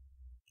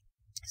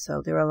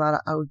 So there are a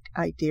lot of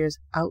ideas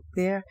out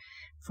there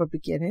for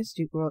beginners.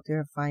 You go out there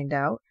and find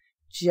out.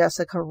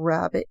 Jessica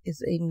Rabbit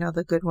is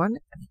another good one.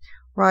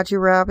 Roger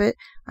Rabbit,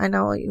 I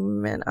know you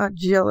men are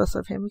jealous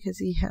of him because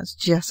he has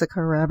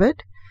Jessica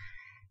Rabbit,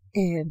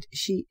 and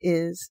she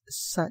is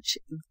such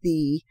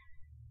the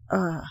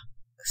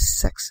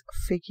sex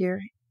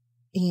figure,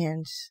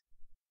 and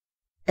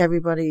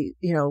everybody,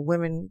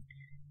 women,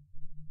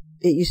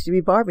 it used to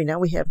be Barbie, now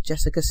we have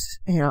Jessica's,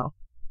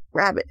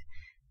 Rabbit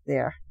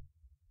there.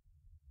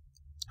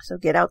 So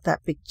get out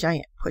that big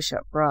giant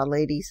push-up bra,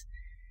 ladies.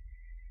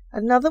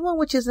 Another one,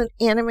 which is an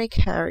anime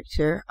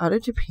character out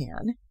of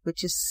Japan,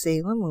 which is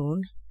Sailor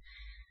Moon.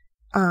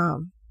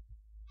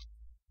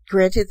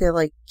 Granted, they're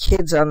like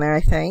kids on there,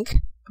 I think,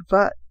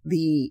 but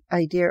the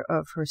idea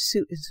of her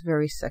suit is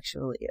very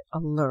sexually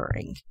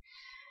alluring,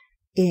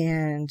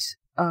 and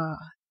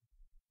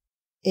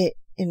it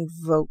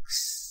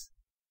invokes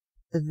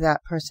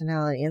that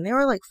personality. And there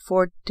were like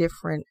 4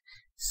 different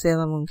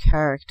Sailor Moon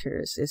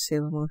characters. There's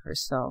Sailor Moon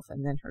herself,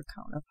 and then her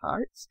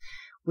counterparts,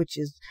 which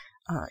is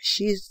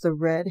she's the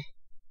red,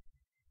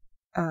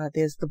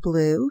 there's the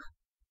blue,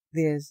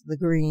 there's the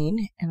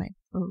green, and I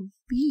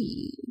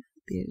believe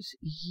there's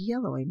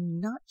yellow. I'm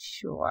not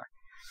sure.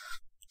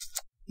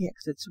 Yeah,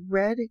 because it's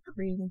red,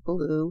 green,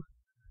 blue,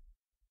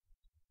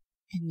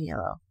 and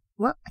yellow.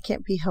 Well, I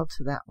can't be held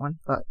to that one,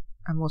 but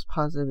I'm most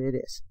positive it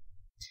is.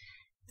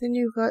 Then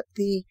you've got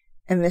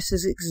and this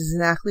is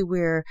exactly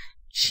where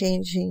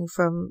changing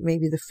from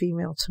maybe the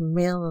female to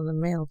male and the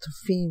male to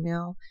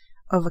female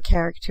of a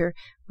character,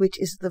 which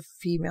is the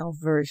female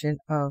version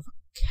of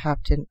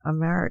Captain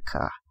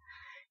America.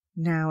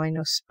 Now, I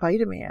know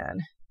Spider-Man,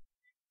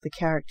 the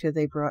character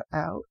they brought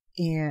out,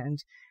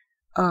 and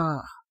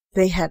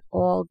they had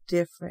all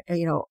different,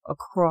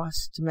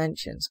 across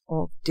dimensions,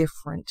 all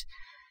different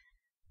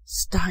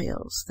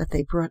styles that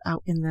they brought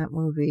out in that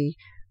movie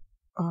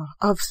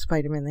of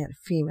Spider-Man. They had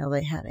a female,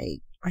 they had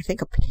I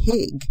think a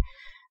pig.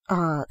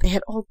 They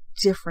had all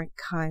different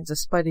kinds of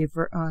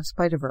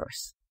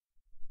Spider-Verse.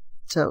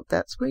 So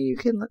that's where you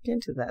can look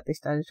into that. They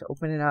started to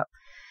open it up.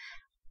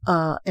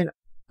 And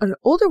an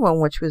older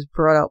one, which was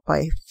brought out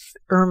by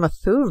Irma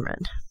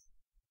Thurman,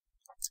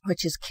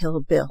 which is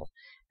Kill Bill.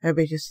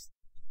 Everybody just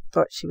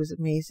thought she was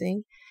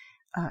amazing.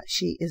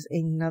 She is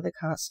another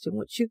costume,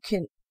 which you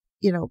can,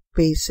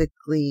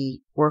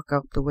 basically work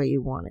out the way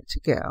you want it to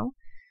go.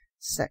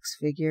 Sex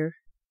figure.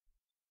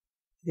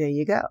 There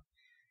you go.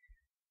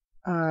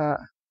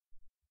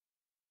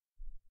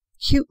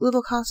 Cute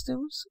little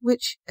costumes,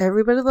 which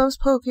everybody loves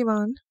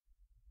Pokemon.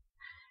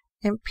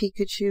 And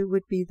Pikachu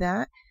would be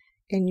that.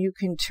 And you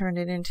can turn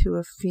it into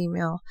a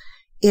female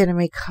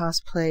anime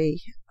cosplay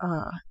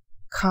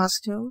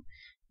costume.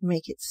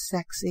 Make it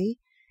sexy.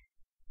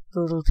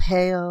 The little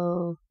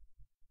tail,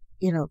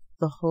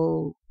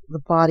 the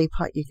body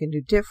part you can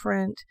do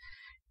different.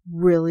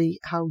 Really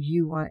how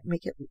you want it.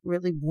 Make it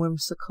really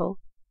whimsical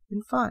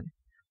and fun.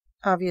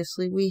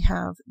 Obviously, we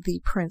have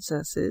the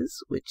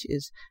princesses, which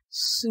is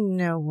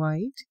Snow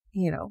White,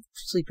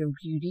 Sleeping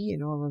Beauty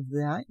and all of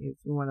that, if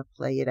you want to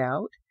play it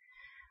out.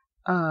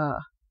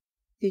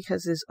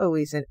 Because there's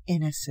always an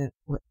innocent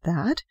with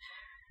that.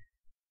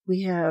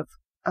 We have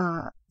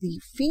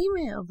the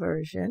female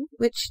version,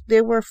 which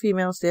there were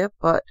females there,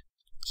 but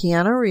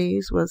Keanu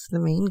Reeves was the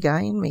main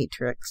guy in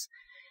Matrix.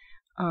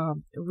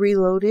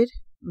 Reloaded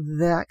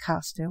that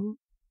costume,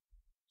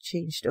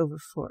 changed over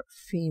for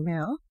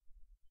female.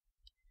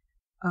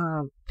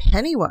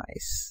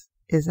 Pennywise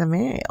is a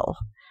male,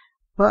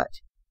 but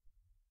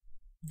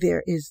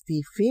there is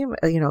the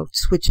female,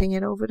 switching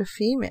it over to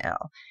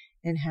female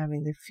and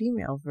having the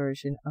female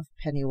version of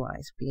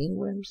Pennywise being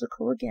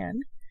whimsical again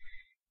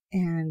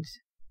and,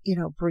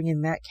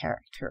 bringing that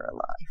character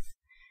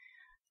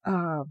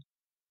alive.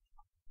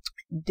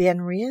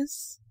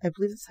 Daenerys, I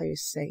believe that's how you're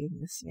saying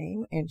this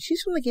name, and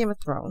she's from the Game of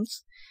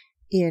Thrones,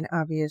 and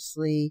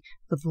obviously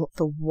the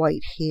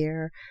white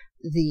hair,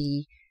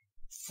 the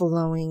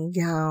flowing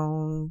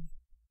gown,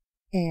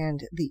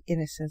 and the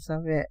innocence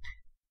of it,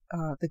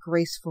 the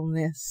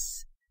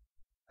gracefulness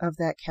of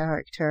that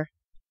character,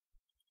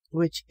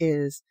 which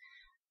is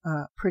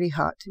pretty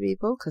hot to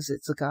people because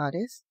it's a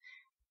goddess.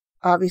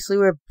 Obviously,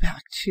 we're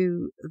back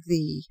to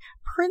the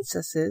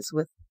princesses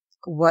with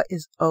what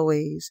is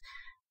always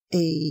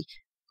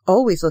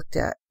looked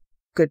at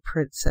good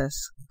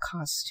princess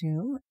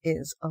costume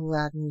is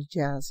Aladdin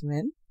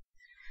Jasmine,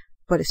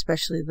 but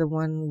especially the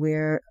one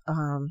where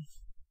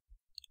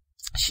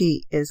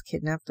she is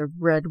kidnapped, the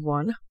red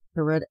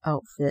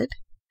outfit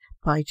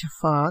by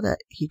Jafar that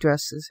he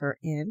dresses her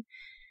in.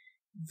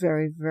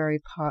 Very, very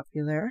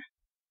popular.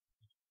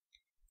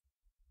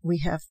 We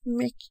have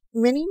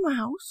Minnie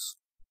Mouse.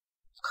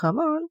 Come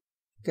on.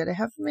 Gotta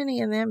have Minnie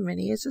in there.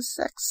 Minnie is a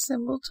sex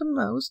symbol to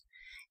most,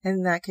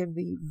 and that can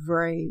be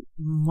very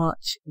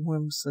much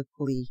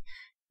whimsically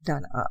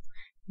done up.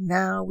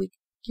 Now we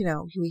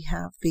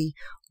have the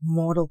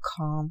Mortal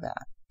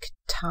Kombat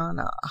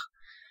katana.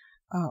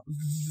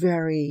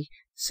 Very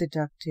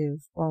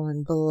seductive, all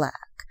in black.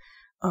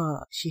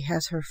 She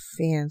has her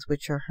fans,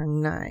 which are her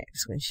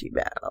knives when she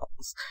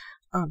battles,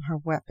 her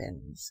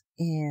weapons,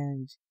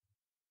 and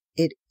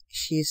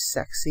she's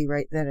sexy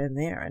right then and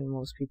there, and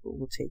most people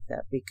will take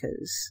that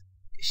because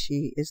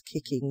she is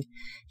kicking.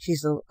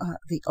 She's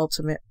the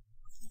ultimate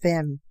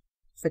femme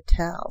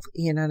fatale,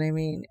 you know what I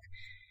mean?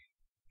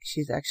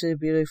 She's actually a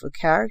beautiful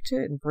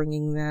character, and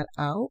bringing that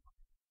out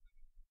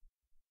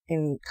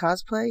in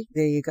cosplay,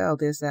 there you go,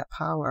 there's that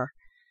power.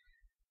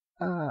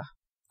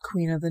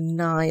 Queen of the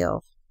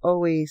Nile,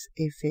 always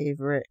a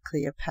favorite.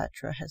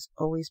 Cleopatra has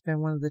always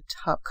been one of the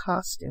top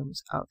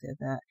costumes out there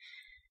that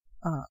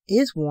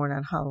is worn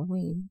on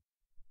Halloween.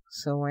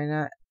 So why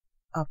not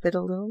up it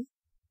a little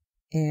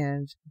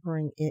and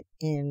bring it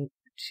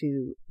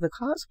into the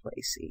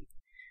cosplay scene?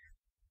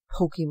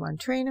 Pokemon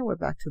trainer, we're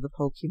back to the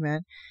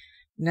Pokemon.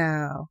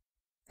 Now,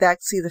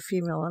 that's either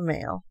female or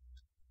male,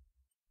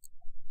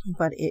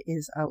 but it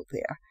is out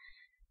there.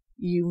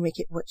 You make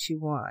it what you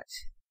want.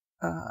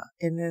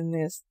 And then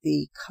there's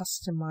the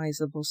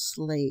customizable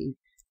slave,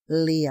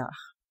 Leah,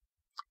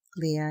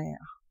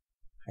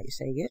 how you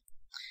say it.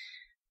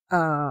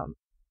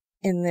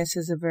 And this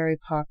is a very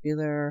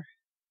popular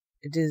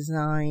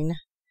design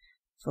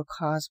for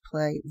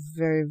cosplay.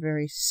 Very,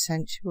 very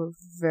sensual.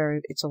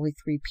 It's only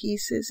 3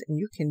 pieces, and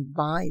you can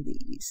buy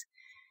these.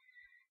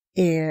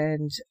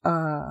 And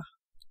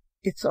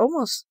it's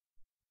almost,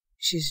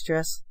 she's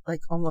dressed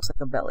almost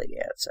like a belly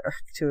dancer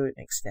to an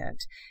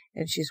extent,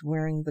 and she's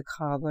wearing the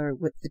collar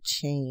with the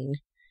chain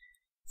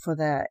for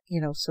that,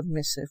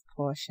 submissive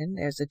portion.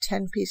 There's a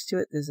 10-piece to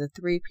it. There's a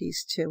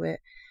 3-piece to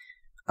it.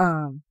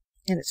 And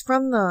it's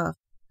from the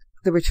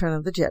Return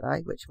of the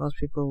Jedi, which most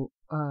people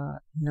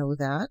know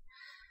that.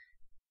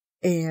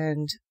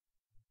 And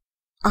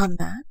on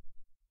that,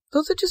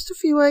 those are just a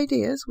few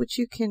ideas which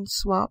you can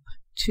swap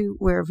to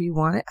wherever you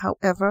want it.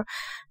 However,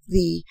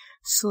 the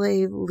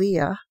slave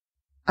Leah,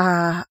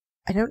 I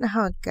don't know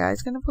how a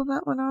guy's going to pull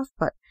that one off,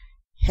 but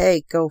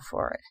hey, go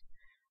for it.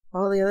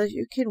 All the others,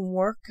 you can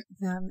work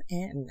them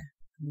in.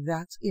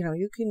 That's,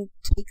 you can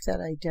take that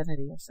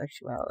identity of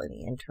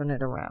sexuality and turn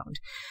it around.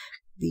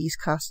 These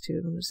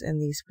costumes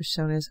and these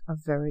personas are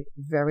very,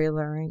 very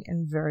alluring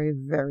and very,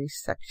 very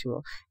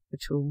sexual,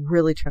 which will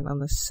really turn on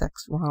the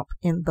sex romp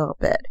in the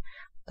bed.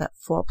 That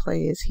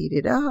foreplay is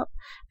heated up,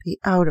 the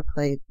outer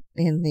play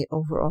in the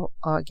overall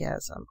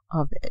orgasm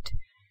of it.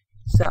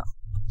 So,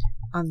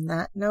 on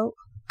that note,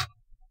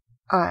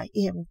 I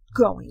am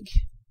going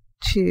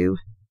to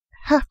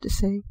have to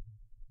say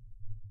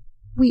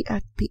we are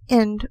at the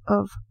end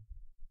of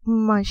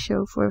my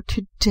show for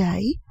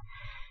today,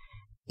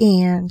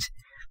 and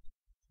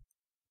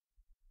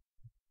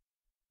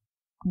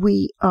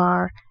we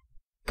are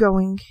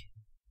going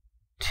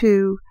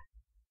to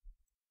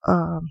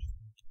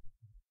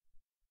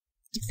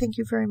thank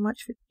you very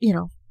much for,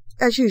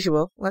 as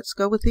usual, let's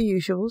go with the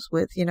usuals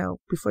with,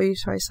 before you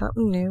try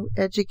something new,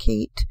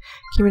 educate,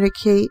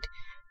 communicate,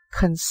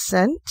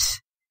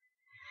 consent,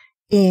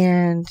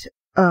 and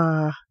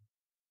after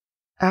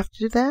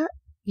that,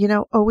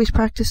 always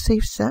practice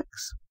safe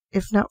sex,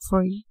 if not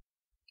for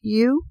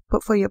you,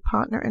 but for your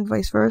partner and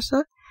vice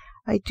versa.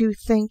 I do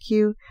thank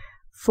you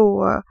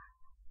for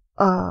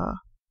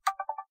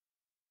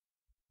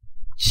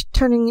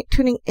tuning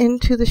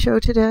into the show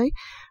today,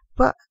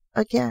 but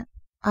again,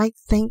 I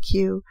thank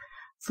you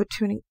for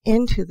tuning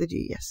into the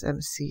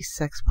GSMC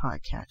Sex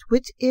Podcast,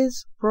 which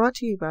is brought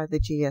to you by the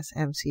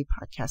GSMC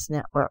Podcast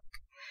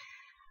Network.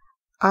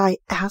 I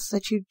ask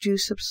that you do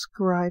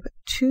subscribe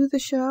to the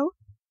show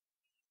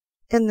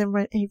and then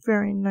write a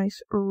very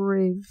nice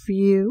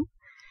review.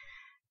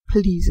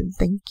 Please and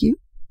thank you.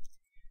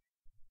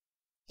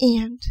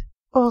 And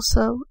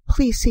also,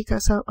 please seek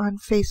us out on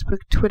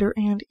Facebook, Twitter,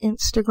 and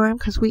Instagram,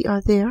 because we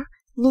are there.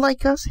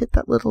 Like us, hit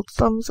that little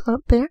thumbs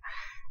up there,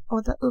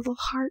 or that little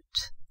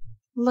heart.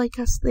 Like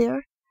us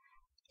there,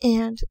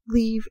 and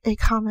leave a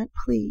comment,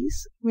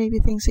 please. Maybe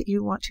things that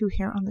you want to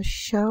hear on the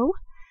show.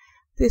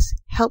 This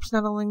helps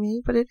not only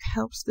me, but it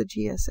helps the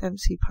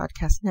GSMC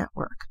Podcast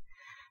Network.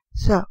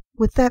 So,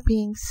 with that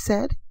being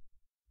said,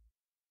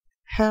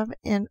 have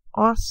an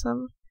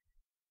awesome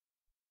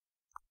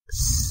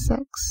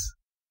sex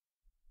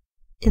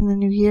in the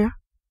new year,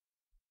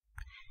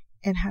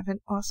 and have an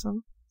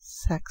awesome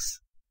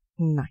sex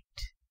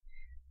night.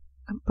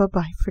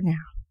 Bye-bye for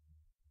now.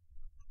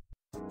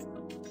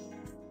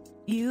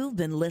 You've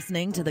been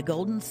listening to the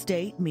Golden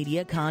State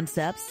Media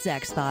Concepts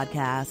Sex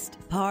Podcast,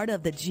 part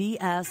of the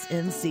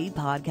GSMC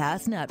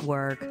Podcast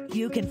Network.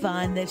 You can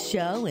find this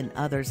show and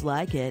others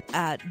like it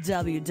at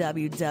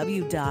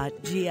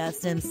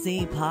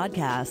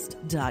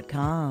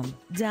www.gsmcpodcast.com.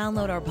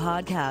 Download our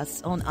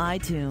podcasts on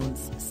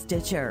iTunes,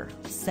 Stitcher,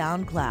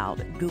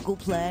 SoundCloud, Google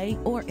Play,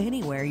 or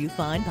anywhere you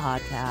find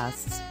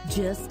podcasts.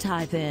 Just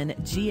type in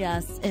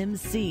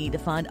GSMC to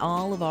find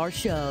all of our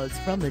shows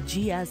from the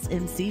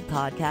GSMC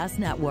Podcast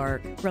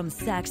Network. From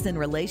sex and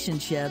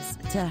relationships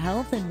to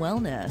health and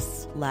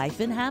wellness, life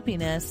and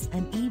happiness,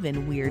 and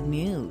even weird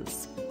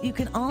news. You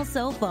can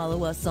also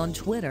follow us on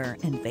Twitter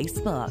and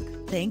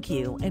Facebook. Thank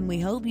you, and we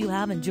hope you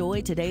have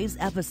enjoyed today's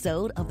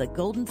episode of the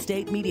Golden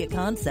State Media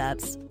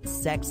Concepts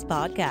Sex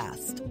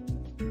Podcast.